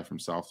 He's a guy from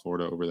South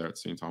Florida over there at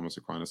St. Thomas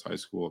Aquinas High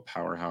School, a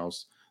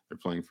powerhouse. They're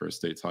playing for a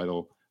state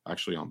title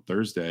actually on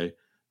Thursday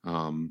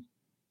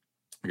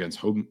against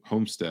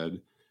Homestead.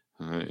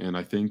 And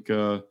I think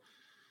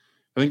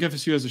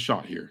FSU has a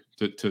shot here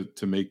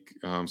to make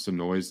some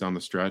noise down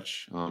the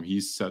stretch.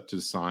 He's set to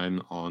sign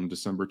on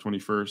December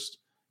 21st.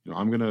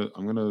 I'm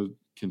gonna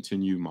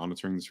continue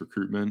monitoring this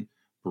recruitment,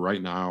 but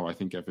right now I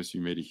think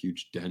FSU made a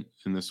huge dent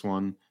in this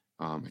one,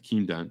 a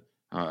keen dent.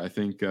 I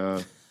think we'll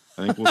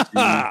see.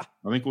 I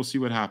think we'll see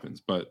what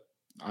happens, but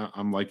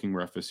I'm liking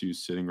where FSU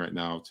is sitting right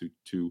now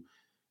to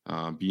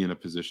be in a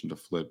position to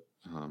flip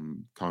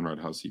Conrad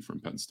Hussey from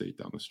Penn State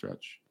down the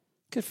stretch.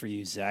 Good for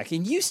you, Zach.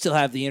 And you still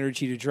have the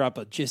energy to drop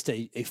just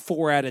a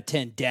 4 out of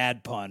 10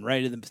 dad pun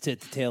right at the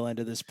tail end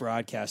of this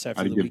broadcast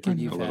after the weekend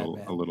you've had,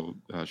 man. A little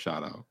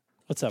shout out.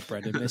 What's up,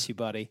 Brendan? Miss you,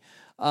 buddy.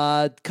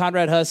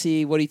 Conrad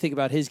Hussey, what do you think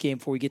about his game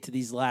before we get to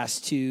these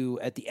last two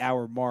at the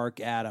hour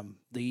mark, Adam?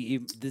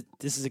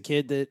 This is a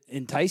kid that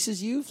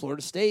entices you,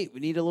 Florida State.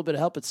 We need a little bit of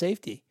help at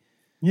safety.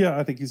 Yeah,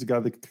 I think he's a guy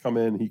that could come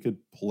in. He could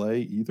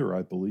play either,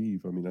 I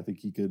believe. I mean, I think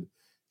he could.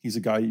 He's a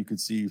guy you could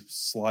see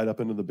slide up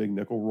into the big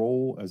nickel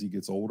role as he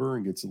gets older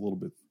and gets a little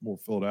bit more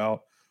filled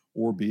out,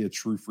 or be a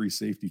true free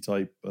safety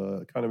type,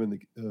 kind of in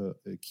the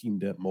Keem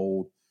Dent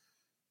mold.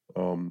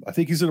 I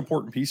think he's an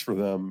important piece for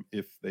them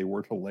if they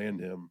were to land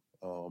him.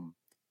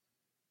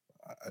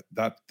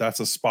 That's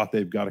a spot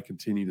they've got to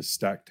continue to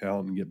stack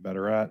talent and get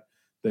better at.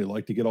 They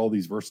like to get all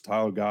these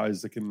versatile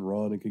guys that can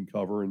run and can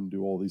cover and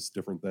do all these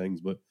different things,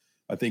 but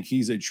I think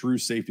he's a true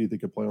safety that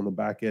could play on the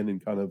back end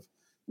and kind of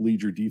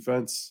lead your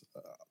defense.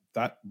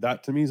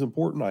 That to me is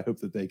important. I hope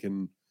that they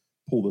can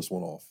pull this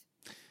one off.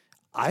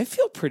 I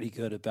feel pretty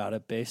good about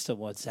it based on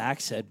what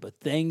Zach said, but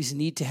things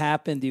need to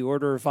happen. The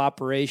order of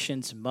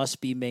operations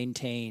must be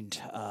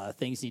maintained.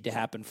 Things need to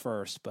happen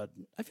first, but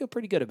I feel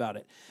pretty good about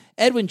it.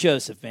 Edwin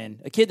Joseph, man,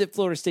 a kid that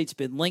Florida State's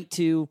been linked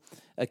to,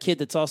 a kid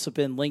that's also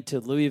been linked to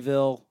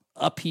Louisville,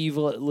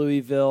 upheaval at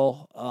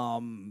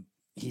Louisville.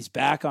 He's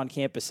back on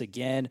campus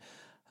again.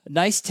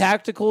 Nice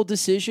tactical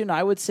decision,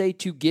 I would say,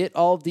 to get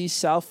all of these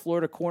South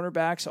Florida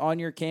cornerbacks on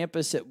your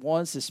campus at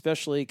once,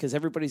 especially because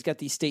everybody's got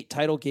these state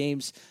title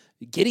games.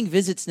 Getting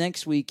visits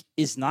next week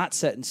is not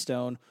set in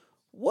stone.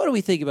 What do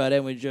we think about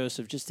Edwin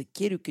Joseph? Just a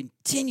kid who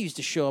continues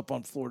to show up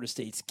on Florida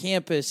State's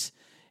campus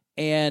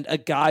and a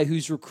guy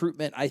whose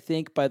recruitment, I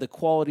think, by the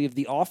quality of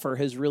the offer,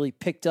 has really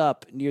picked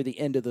up near the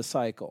end of the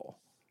cycle.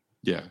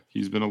 Yeah,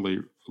 he's been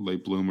a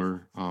late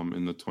bloomer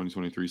in the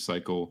 2023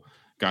 cycle.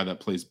 Guy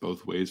that plays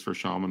both ways for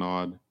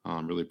Chaminade,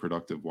 really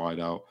productive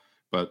wideout.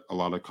 But a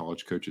lot of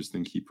college coaches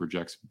think he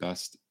projects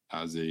best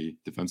as a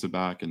defensive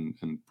back and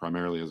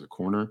primarily as a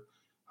corner.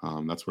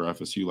 That's where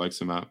FSU likes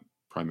him at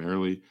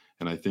primarily.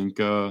 And I think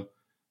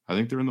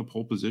they're in the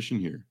pole position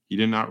here. He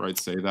didn't outright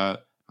say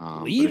that.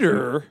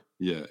 Leader.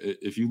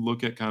 If you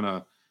look at kind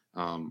of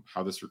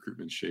how this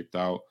recruitment shaped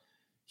out,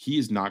 he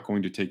is not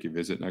going to take a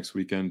visit next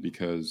weekend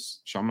because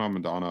Chaminade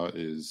Madonna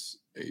is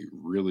a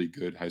really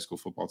good high school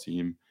football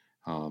team.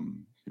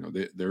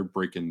 They're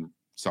breaking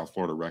South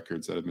Florida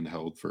records that have been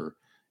held for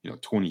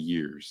 20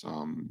 years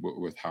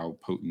with how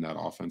potent that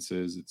offense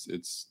is.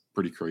 It's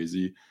pretty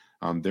crazy.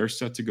 They're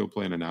set to go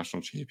play in a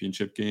national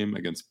championship game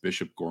against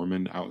Bishop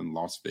Gorman out in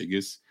Las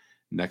Vegas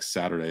next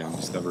Saturday on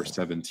December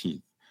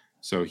 17th.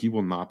 So he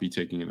will not be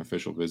taking an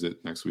official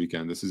visit next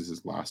weekend. This is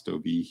his last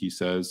OB, he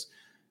says,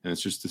 and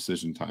it's just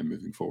decision time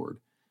moving forward.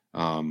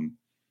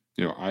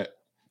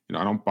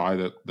 I don't buy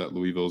that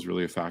Louisville is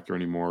really a factor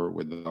anymore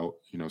without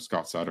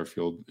Scott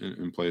Satterfield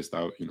in place.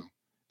 That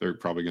they're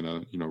probably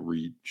going to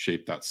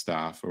reshape that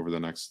staff over the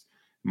next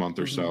month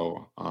or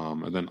so.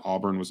 And then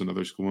Auburn was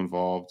another school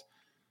involved.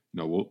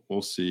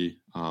 We'll see.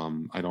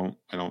 I don't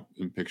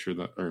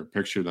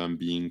picture them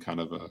being kind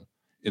of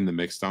in the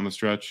mix down the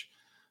stretch.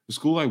 The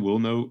school I will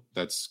note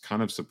that's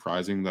kind of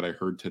surprising that I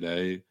heard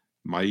today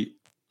might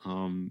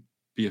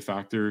be a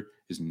factor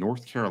is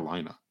North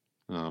Carolina.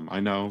 I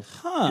know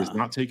he has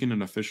not taken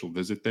an official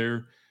visit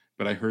there,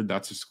 but I heard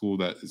that's a school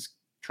that is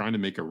trying to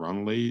make a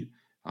run late.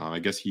 I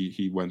guess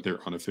he went there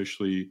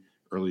unofficially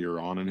earlier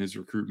on in his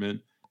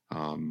recruitment.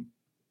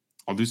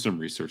 I'll do some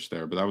research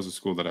there, but that was a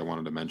school that I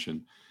wanted to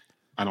mention.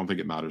 I don't think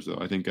it matters though.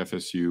 I think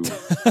FSU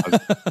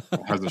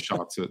has a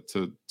shot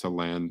to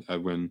land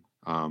Edwin.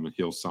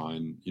 He'll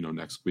sign,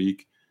 next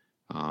week.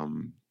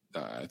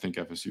 I think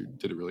FSU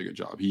did a really good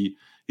job. He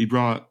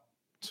brought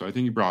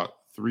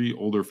 3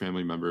 older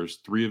family members,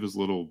 3 of his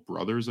little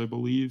brothers, I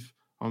believe,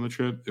 on the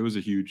trip. It was a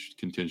huge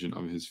contingent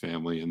of his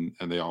family,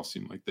 and they all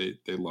seemed like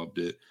they loved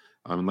it.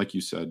 And like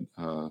you said,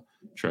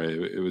 Trey,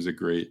 it was a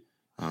great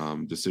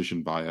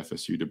decision by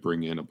FSU to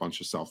bring in a bunch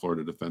of South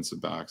Florida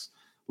defensive backs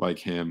like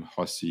him,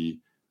 Hussey,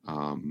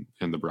 and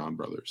the Brown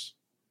brothers.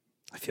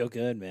 I feel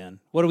good, man.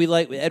 What do we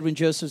like with Edwin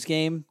Joseph's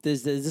game?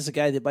 Is this a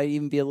guy that might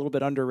even be a little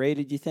bit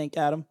underrated, you think,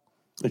 Adam?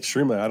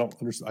 Extremely. I don't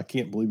understand. I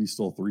can't believe he's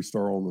still a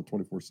 3-star on the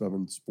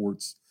 24/7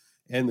 Sports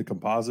and the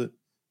Composite.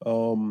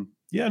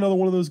 Another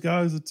one of those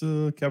guys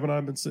that Kevin and I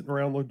have been sitting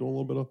around doing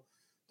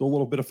a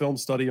little bit of film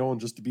study on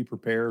just to be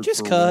prepared.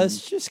 Just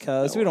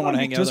cause we don't want to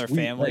hang out with our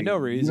family. No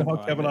reason. You know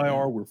how Kevin and I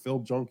are. We're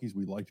film junkies.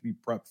 We like to be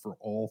prepped for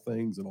all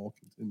things and all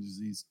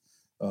contingencies.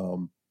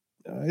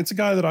 It's a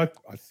guy that I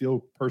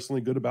feel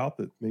personally good about,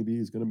 that maybe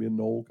he's going to be a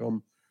Knoll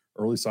come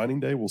early signing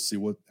day. We'll see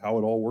how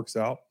it all works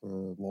out.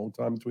 Long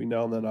time between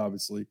now and then,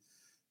 obviously.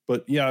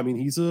 But yeah, I mean,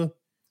 he's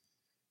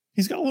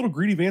got a little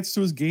greedy advance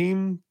to his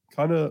game.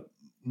 Kind of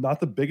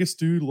not the biggest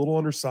dude, a little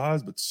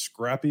undersized, but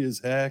scrappy as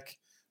heck.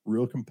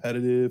 Real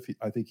competitive.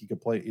 I think he could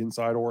play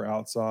inside or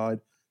outside.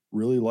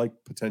 Really like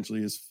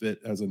potentially his fit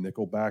as a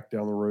nickel back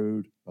down the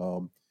road.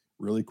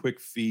 Really quick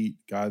feet,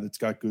 guy that's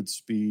got good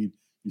speed.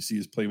 You see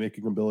his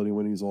playmaking ability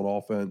when he's on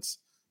offense.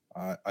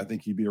 I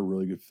think he'd be a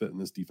really good fit in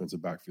this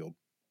defensive backfield.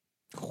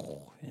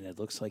 Oh, and it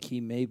looks like he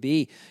may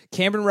be.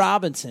 Cameron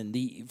Robinson,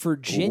 the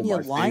Virginia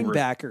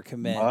linebacker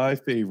commit. My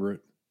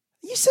favorite.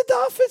 You said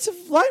the offensive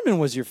lineman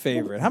was your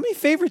favorite. How many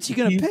favorites are you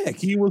going to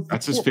pick?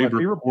 That's his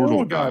favorite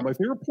portal guy. My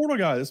favorite portal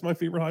guy. This is my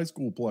favorite high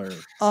school player.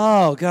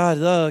 Oh, God.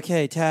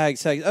 Okay,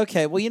 tags.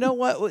 Okay, well, you know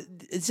what?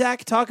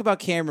 Zach, talk about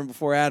Cameron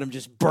before Adam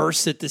just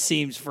bursts at the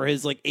seams for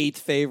his 8th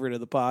favorite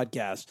of the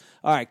podcast.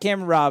 All right,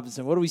 Cameron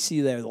Robinson, what do we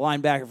see there? The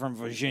linebacker from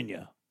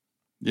Virginia.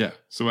 Yeah,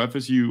 so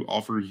FSU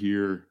offered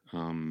here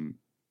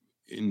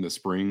in the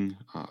spring.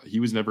 He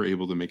was never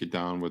able to make it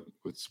down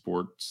with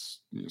sports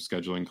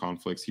scheduling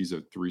conflicts. He's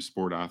a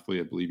 3-sport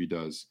athlete. I believe he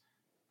does,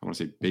 I want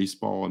to say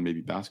baseball and maybe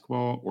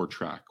basketball or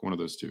track, one of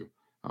those two.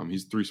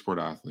 He's a 3-sport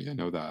athlete. I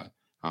know that.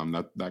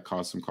 That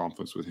caused some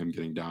conflicts with him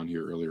getting down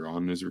here earlier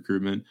on in his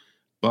recruitment.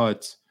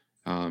 But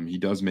he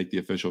does make the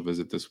official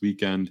visit this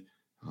weekend.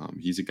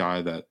 He's a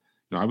guy that,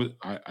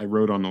 I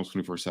wrote on Noles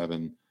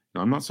 24/7.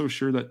 I'm not so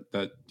sure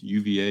that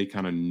UVA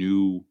kind of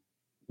knew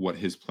what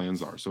his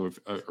plans are. So if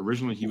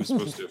originally he was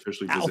supposed to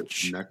officially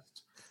visit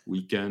next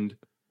weekend,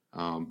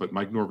 but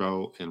Mike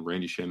Norvell and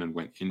Randy Shannon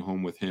went in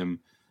home with him,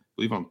 I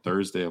believe on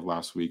Thursday of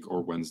last week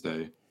or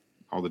Wednesday.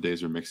 All the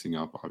days are mixing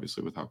up,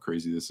 obviously, with how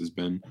crazy this has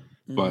been.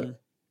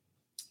 But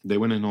they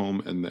went in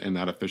home, and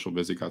that official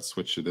visit got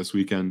switched to this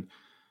weekend.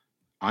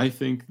 I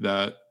think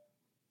that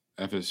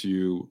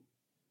FSU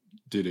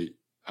did an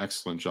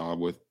excellent job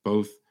with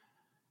both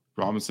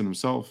Robinson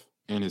himself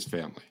and his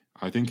family.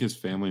 I think his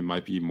family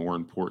might be more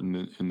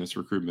important in this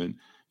recruitment,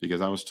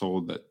 because I was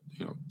told that,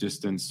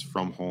 distance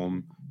from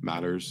home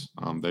matters.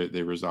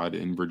 They reside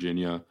in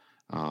Virginia.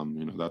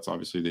 That's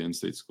obviously the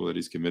in-state school that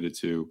he's committed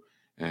to.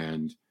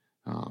 And,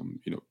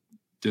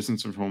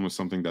 distance from home is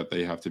something that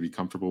they have to be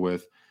comfortable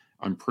with.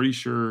 I'm pretty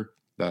sure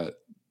that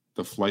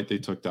the flight they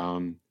took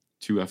down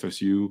to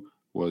FSU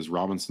was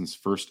Robinson's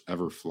first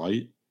ever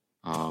flight.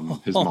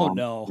 His mom,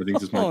 no. I think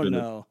this might have been,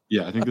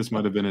 I think this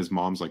might have been his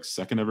mom's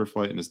second ever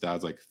flight and his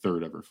dad's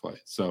third ever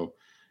flight. So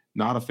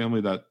not a family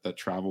that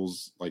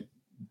travels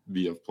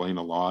via plane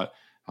a lot.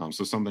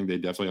 So something they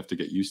definitely have to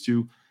get used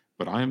to.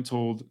 But I am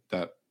told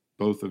that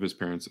both of his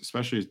parents,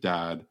 especially his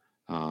dad,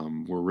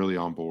 were really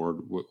on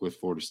board with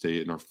Florida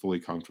State and are fully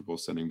comfortable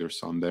sending their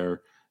son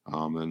there.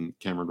 And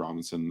Cameron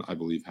Robinson, I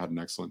believe, had an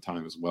excellent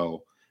time as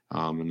well.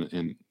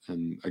 And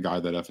a guy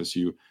that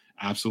FSU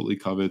absolutely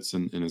covets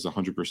and is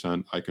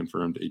 100%. I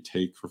confirmed a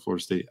take for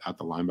Florida State at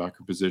the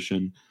linebacker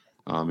position.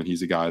 And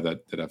he's a guy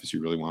that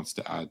FSU really wants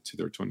to add to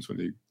their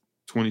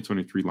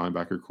 2023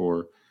 linebacker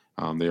core.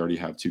 They already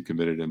have two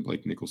committed in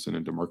Blake Nicholson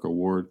and DeMarco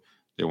Ward.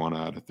 They want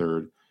to add a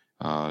third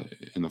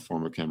in the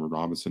form of Cameron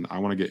Robinson. I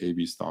want to get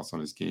AB's thoughts on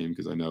his game,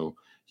 because I know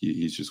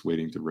he's just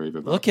waiting to rave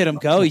about. Look at him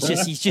go!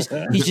 He's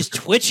just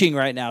twitching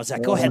right now.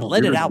 Zach, go ahead,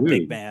 let it out,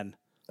 big man.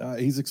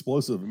 He's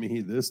explosive. I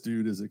mean, this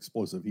dude is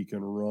explosive. He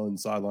can run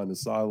sideline to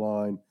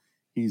sideline.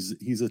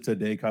 He's a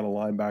today kind of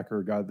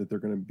linebacker, a guy that they're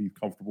going to be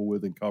comfortable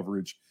with in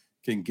coverage,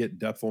 can get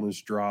depth on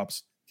his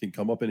drops, can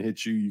come up and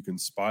hit you. You can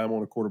spy him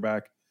on a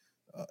quarterback.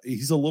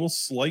 He's a little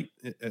slight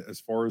as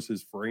far as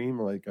his frame.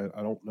 I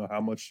don't know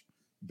how much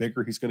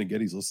bigger he's going to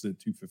get. He's listed at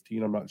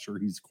 215. I'm not sure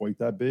he's quite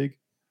that big.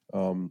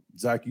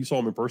 Zach, you saw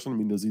him in person. I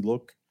mean, does he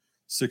look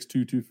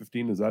 6'2",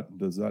 215?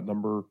 Does that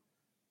number?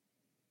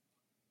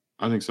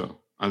 I think so.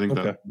 I think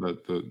that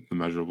the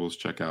measurables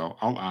check out.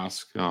 I'll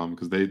ask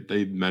because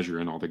they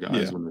measure in all the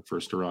guys when they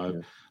first arrive.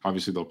 Yeah.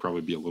 Obviously, they'll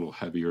probably be a little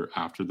heavier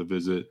after the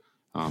visit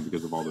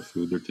because of all the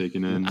food they're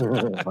taking in.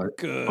 But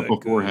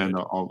beforehand,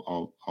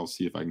 I'll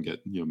see if I can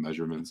get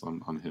measurements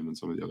on him and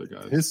some of the other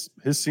guys.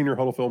 His senior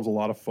huddle film is a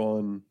lot of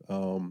fun.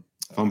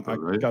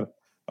 Right?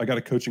 I got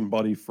a coaching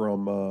buddy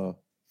from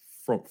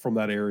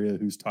that area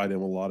who's tied in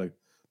with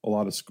a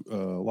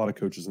lot of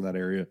coaches in that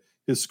area.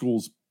 His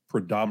school's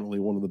predominantly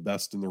one of the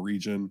best in the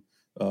region.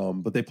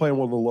 But they play in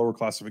one of the lower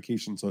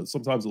classifications, so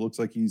sometimes it looks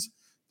like he's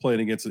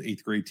playing against the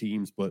 8th grade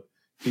teams, but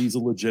he's a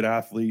legit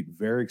athlete,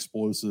 very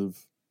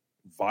explosive,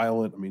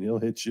 violent. I mean, he'll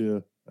hit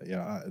you.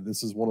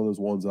 This is one of those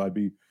ones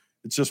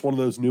it's just one of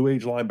those new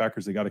age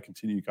linebackers they got to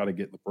continue to kind of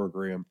get in the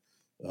program.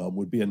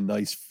 Would be a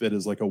nice fit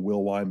as a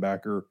will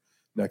linebacker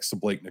next to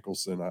Blake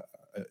Nicholson.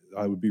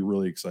 I would be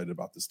really excited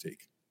about this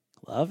take.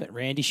 Love it.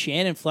 Randy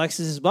Shannon flexes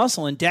his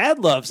muscle, and Dad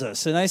loves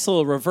us. A nice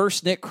little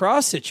reverse Nick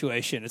Cross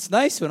situation. It's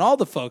nice when all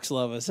the folks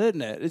love us,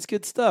 isn't it? It's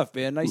good stuff,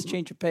 man. Nice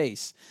change of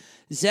pace.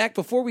 Zach,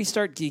 before we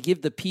start to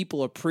give the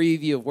people a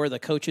preview of where the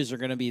coaches are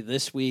going to be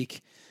this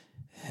week,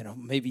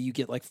 maybe you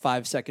get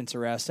 5 seconds of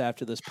rest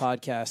after this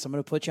podcast. I'm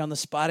going to put you on the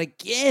spot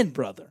again,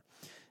 brother.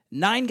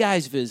 9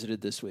 guys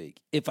visited this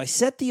week. If I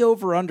set the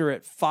over-under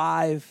at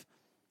 5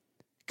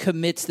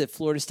 commits that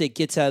Florida State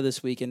gets out of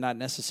this week and not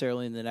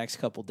necessarily in the next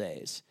couple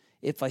days,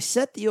 if I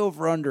set the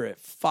over-under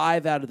at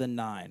 5 out of the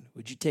 9,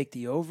 would you take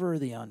the over or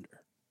the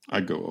under?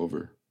 I'd go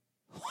over.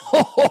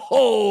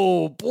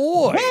 Oh,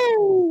 boy.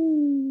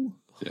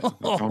 Yeah,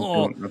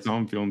 that's how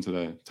I'm feeling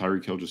today.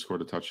 Tyreek Hill just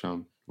scored a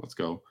touchdown. Let's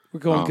go. We're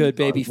going good,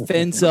 baby.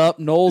 Fins up,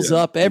 Knowles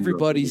up,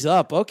 everybody's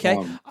up. Okay.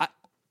 I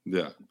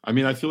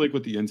mean, I feel like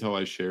with the intel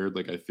I shared,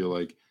 I feel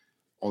like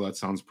all that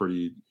sounds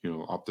pretty,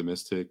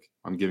 optimistic.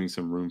 I'm giving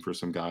some room for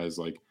some guys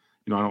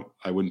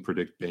I wouldn't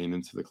predict Bain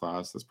into the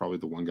class. That's probably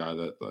the one guy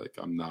that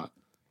I'm not,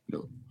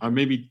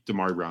 maybe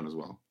Damari Brown as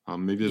well.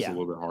 Maybe it's a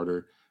little bit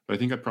harder, but I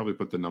think I'd probably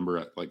put the number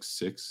at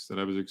 6 that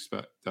I would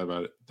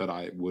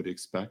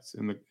expect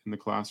in the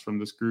class from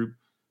this group.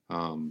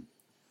 And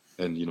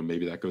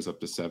maybe that goes up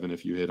to 7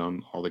 if you hit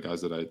on all the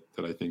guys that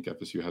I think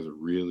FSU has a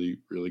really,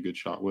 really good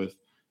shot with.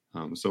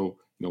 So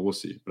we'll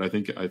see, but I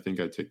think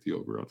I'd take the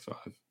over on 5.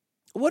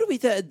 What do we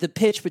the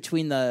pitch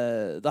between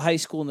the high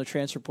school and the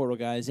transfer portal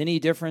guys? Any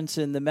difference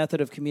in the method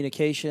of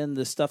communication,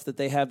 the stuff that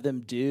they have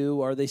them do?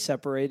 Are they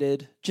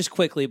separated? Just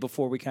quickly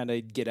before we kind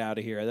of get out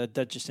of here.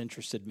 That just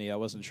interested me. I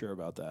wasn't sure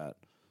about that.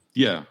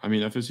 Yeah, I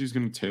mean, FSU is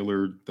going to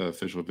tailor the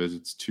official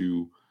visits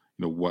to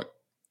what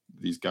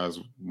these guys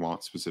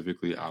want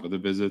specifically out of the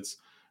visits.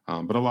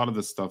 But a lot of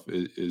the stuff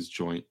is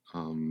joint,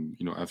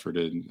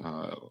 efforted.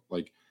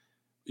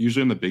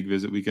 usually on the big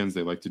visit weekends,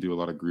 they like to do a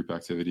lot of group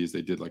activities.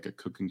 They did like a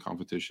cooking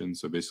competition.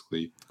 So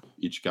basically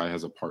each guy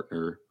has a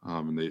partner,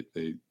 and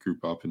they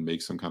group up and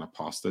make some kind of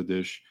pasta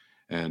dish.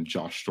 And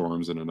Josh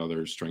Storms and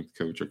another strength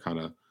coach are kind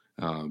of,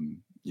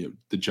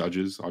 the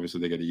judges.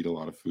 Obviously they got to eat a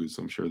lot of food,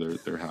 so I'm sure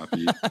they're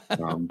happy.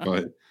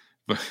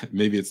 But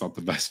maybe it's not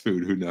the best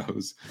food. Who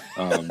knows?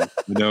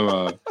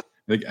 I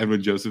think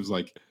Edwin Joseph's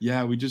like,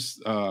 yeah,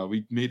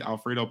 we made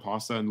Alfredo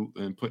pasta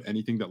and put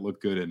anything that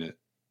looked good in it.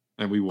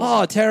 And we won.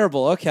 Oh,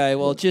 terrible. Okay.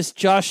 Well, just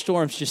Josh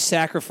Storm's just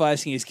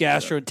sacrificing his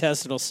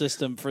gastrointestinal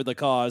system for the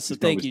cause. So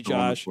thank you,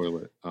 Josh.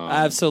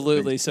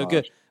 Absolutely. So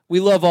good. We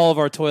love all of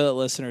our toilet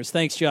listeners.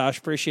 Thanks, Josh.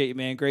 Appreciate you,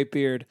 man. Great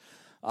beard.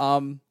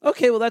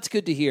 Okay. Well, that's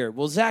good to hear.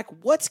 Well, Zach,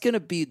 what's going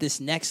to be this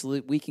next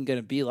weekend going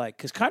to be like?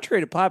 Because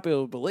contrary to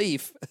popular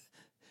belief,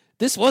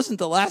 this wasn't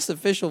the last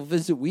official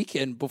visit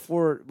weekend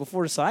before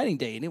signing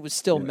day, and it was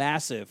still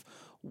massive.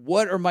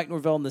 What are Mike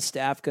Norvell and the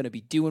staff going to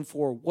be doing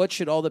for? What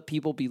should all the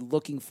people be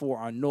looking for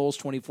on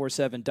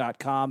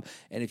Noles247.com?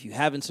 And if you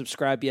haven't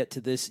subscribed yet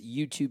to this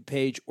YouTube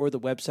page or the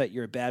website,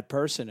 you're a bad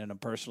person, and I'm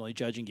personally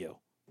judging you.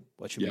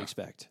 What should we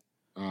expect?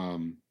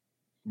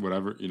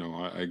 Whatever,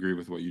 I agree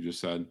with what you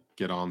just said.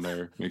 Get on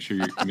there. Make sure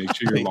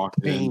you're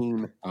locked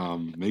in.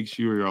 Make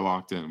sure you're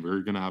locked in. We're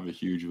going to have a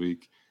huge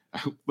week.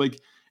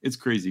 It's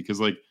crazy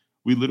because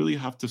we literally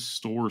have to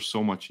store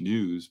so much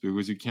news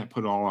because you can't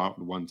put it all out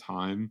at one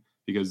time.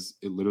 Because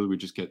it literally would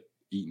just get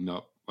eaten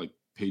up,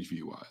 page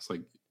view wise.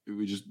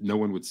 No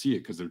one would see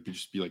it because there'd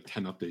just be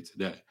 10 updates a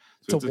day.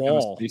 So it's kind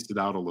of spaced it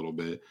out a little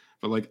bit.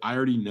 But I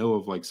already know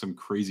of some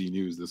crazy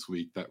news this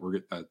week that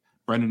that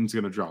Brendan's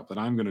going to drop, that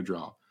I'm going to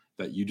drop,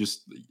 that you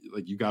just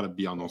you got to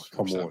be on those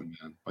 4-7,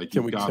 man.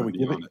 Can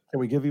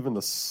we give even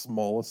the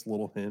smallest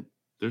little hint?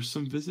 There's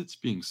some visits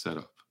being set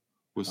up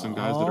with some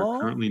guys that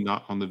are currently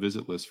not on the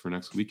visit list for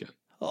next weekend.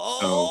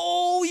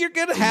 You're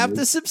going to have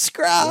to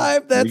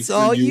subscribe. That's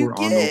all you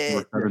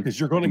get. Because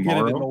you're going to get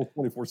it at Noles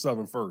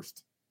 24/7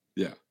 first.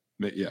 Yeah.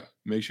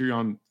 Make sure you're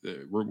on.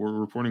 We're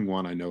reporting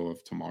one I know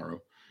of tomorrow.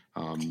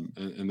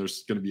 And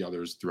there's going to be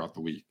others throughout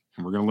the week.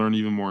 And we're going to learn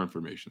even more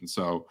information.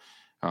 So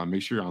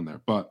make sure you're on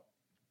there. But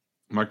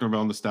Mike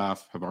Norvell and the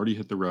staff have already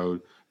hit the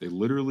road. They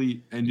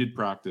literally ended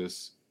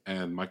practice.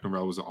 And Mike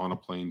Norvell was on a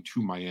plane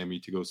to Miami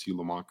to go see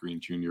Lamont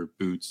Green Jr.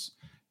 Boots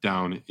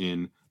down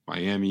in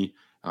Miami.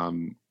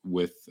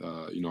 With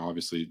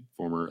obviously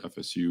former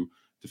FSU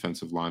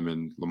defensive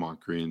lineman Lamont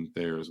Green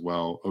there as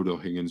well. Odell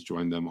Higgins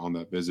joined them on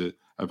that visit.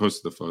 I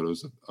posted the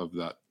photos of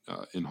that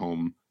in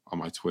home on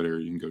my Twitter.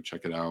 You can go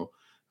check it out.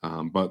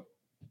 But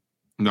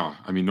no,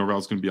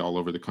 Norvell's going to be all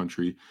over the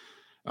country.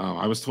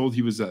 I was told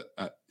he was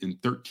in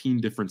 13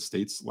 different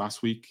states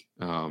last week.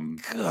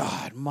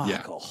 God,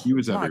 Michael. Yeah, he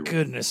was everywhere. My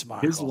goodness,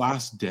 Michael. His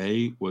last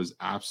day was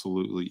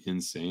absolutely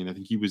insane. I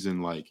think he was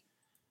in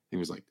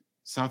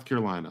South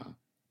Carolina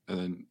and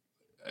then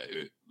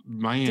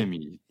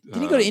Miami.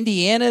 Did he go to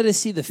Indiana to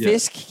see the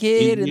Fisk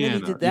kid? Indiana.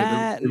 And then he did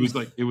that?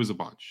 It was a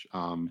bunch.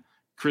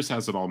 Chris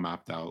has it all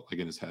mapped out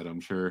in his head,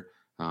 I'm sure.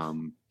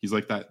 He's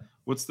like that.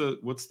 What's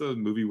the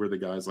movie where the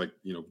guy's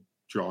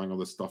drawing all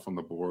this stuff on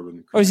the board?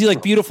 And is he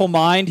Beautiful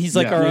Mind? He's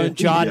our own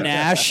John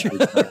Nash.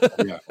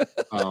 Yeah.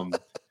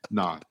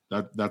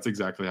 That's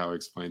exactly how I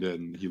explained it,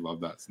 and he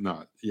loved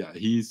that.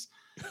 He's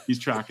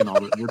tracking all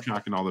we're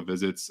tracking all the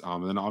visits.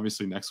 And then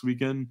obviously next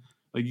weekend,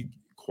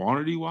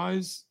 quantity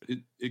wise,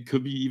 it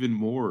could be even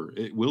more.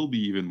 It will be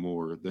even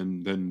more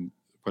than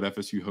what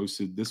FSU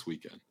hosted this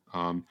weekend.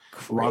 A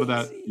lot of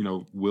that,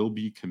 will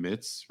be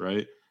commits,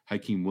 right?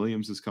 Hakeem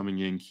Williams is coming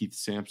in. Keith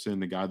Sampson,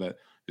 the guy that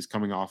is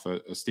coming off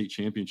a state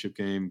championship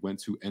game, went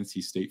to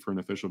NC State for an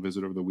official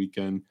visit over the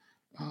weekend.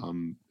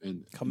 And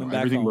coming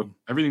back home.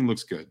 Everything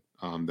looks good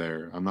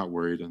there. I'm not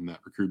worried in that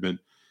recruitment.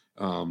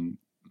 And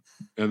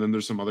then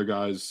there's some other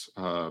guys.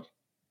 All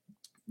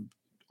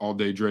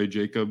Day Dre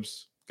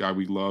Jacobs, guy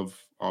we love,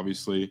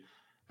 obviously,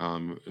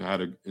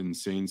 had an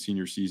insane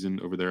senior season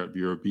over there at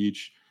Vero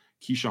Beach.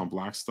 Keyshawn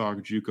Blackstock,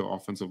 JUCO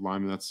offensive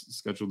lineman, that's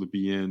scheduled to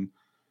be in.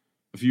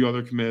 A few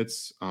other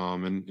commits,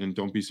 and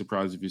don't be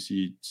surprised if you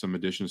see some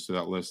additions to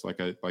that list, like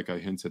I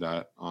hinted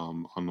at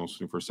on Noles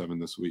 24/7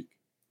 this week.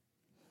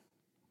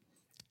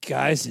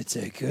 Guys, it's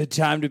a good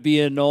time to be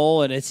a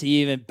Nole, and it's an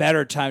even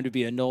better time to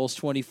be a Noles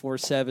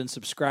 24/7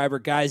 subscriber.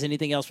 Guys,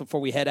 anything else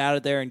before we head out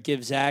of there and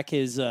give Zach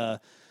his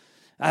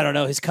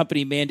his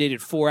company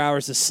mandated 4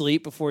 hours of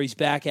sleep before he's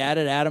back at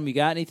it? Adam, you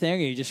got anything?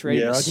 Or are you just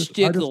ready to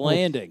stick the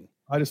landing?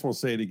 I just want to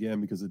say it again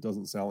because it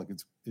doesn't sound like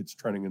it's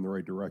trending in the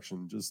right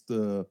direction. Just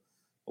a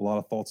lot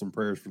of thoughts and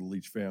prayers for the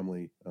Leach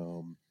family.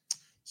 Some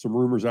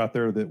rumors out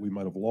there that we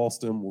might have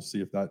lost him. We'll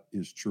see if that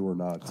is true or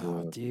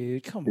not.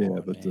 Dude, come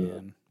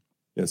on,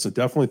 man. So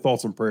definitely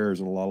thoughts and prayers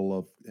and a lot of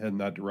love heading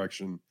that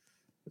direction.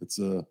 It's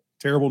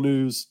terrible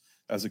news.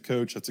 As a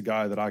coach, that's a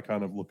guy that I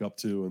kind of look up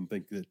to and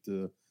think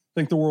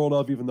the world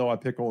of, even though I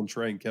pick on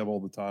Trey and Kev all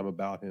the time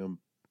about him.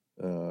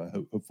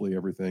 Hopefully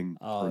everything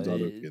turns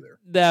out okay there.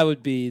 That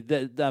would be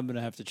that. I'm going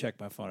to have to check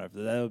my phone after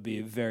that. That would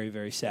be very,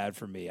 very sad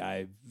for me.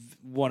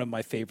 One of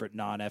my favorite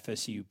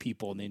non-FSU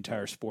people in the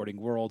entire sporting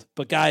world.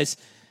 But guys,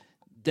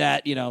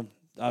 that,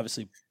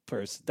 obviously,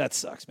 that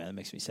sucks, man. That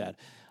makes me sad.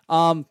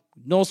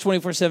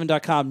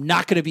 Noles247.com.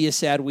 Not going to be a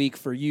sad week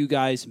for you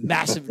guys.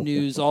 Massive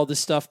news, all this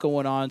stuff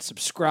going on.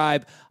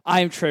 Subscribe.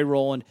 I am Trey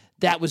Rowland.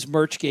 That was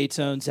Merchgate's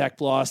own Zach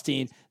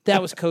Blostein.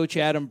 That was Coach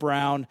Adam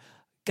Brown.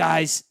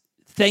 Guys,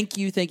 thank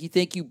you.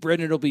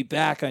 Brendan will be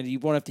back. You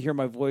won't have to hear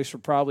my voice for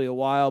probably a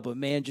while, but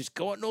man, just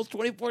go on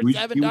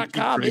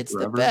Noles247.com. It's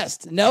the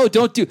best. No,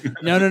 don't do.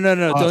 No.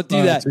 Don't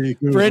do that.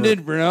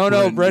 Brendan,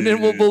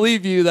 Brendan will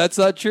believe you. That's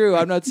not true.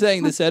 I'm not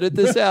saying this. Edit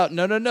this out.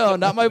 No,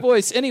 not my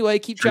voice. Anyway,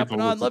 keep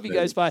chopping on. Love you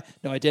guys. Bye.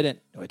 No, I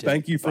didn't.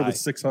 Thank you for the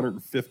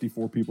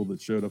 654 people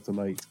that showed up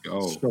tonight.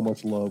 So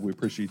much love. We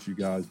appreciate you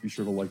guys. Be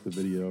sure to like the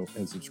video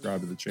and subscribe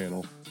to the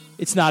channel.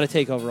 It's not a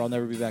takeover. I'll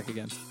never be back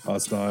again.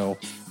 Hostile.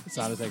 It's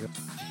not a takeover.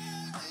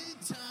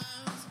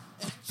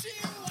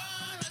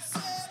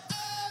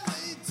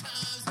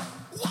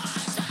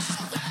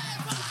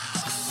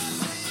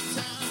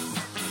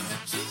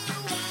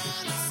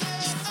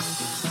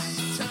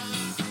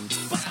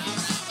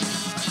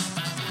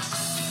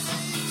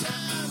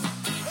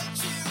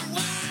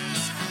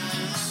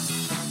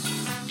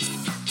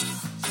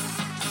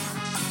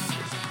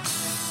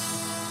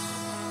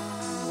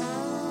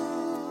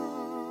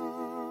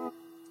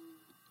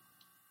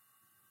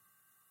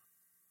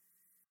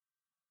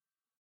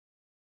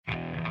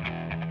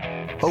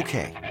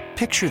 Okay,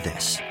 picture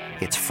this.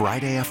 It's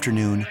Friday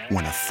afternoon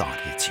when a thought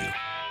hits you.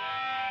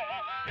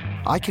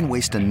 I can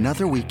waste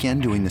another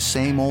weekend doing the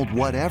same old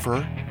whatever,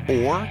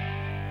 or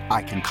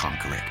I can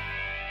conquer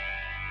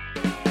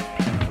it.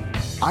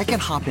 I can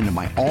hop into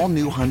my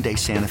all-new Hyundai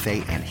Santa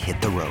Fe and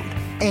hit the road.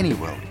 Any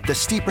road. The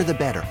steeper, the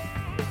better.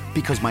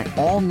 Because my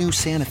all-new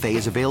Santa Fe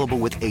is available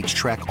with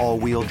H-Track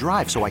all-wheel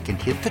drive, so I can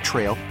hit the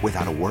trail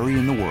without a worry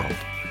in the world.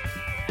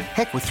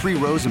 Heck, with 3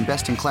 rows and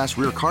best-in-class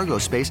rear cargo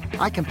space,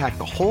 I can pack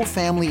the whole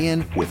family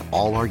in with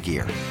all our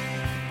gear.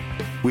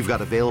 We've got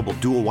available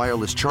dual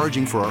wireless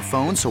charging for our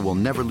phones, so we'll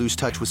never lose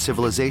touch with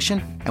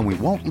civilization, and we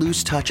won't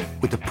lose touch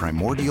with the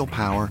primordial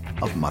power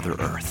of Mother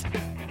Earth.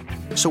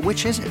 So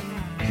which is it?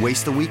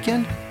 Waste the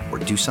weekend or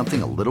do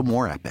something a little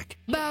more epic?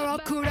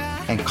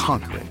 And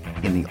conquer it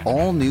in the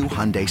all-new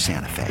Hyundai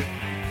Santa Fe.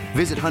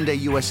 Visit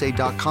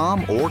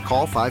HyundaiUSA.com or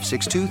call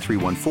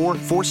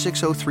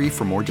 562-314-4603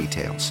 for more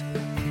details.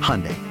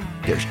 Hyundai,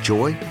 there's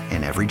joy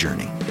in every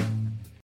journey.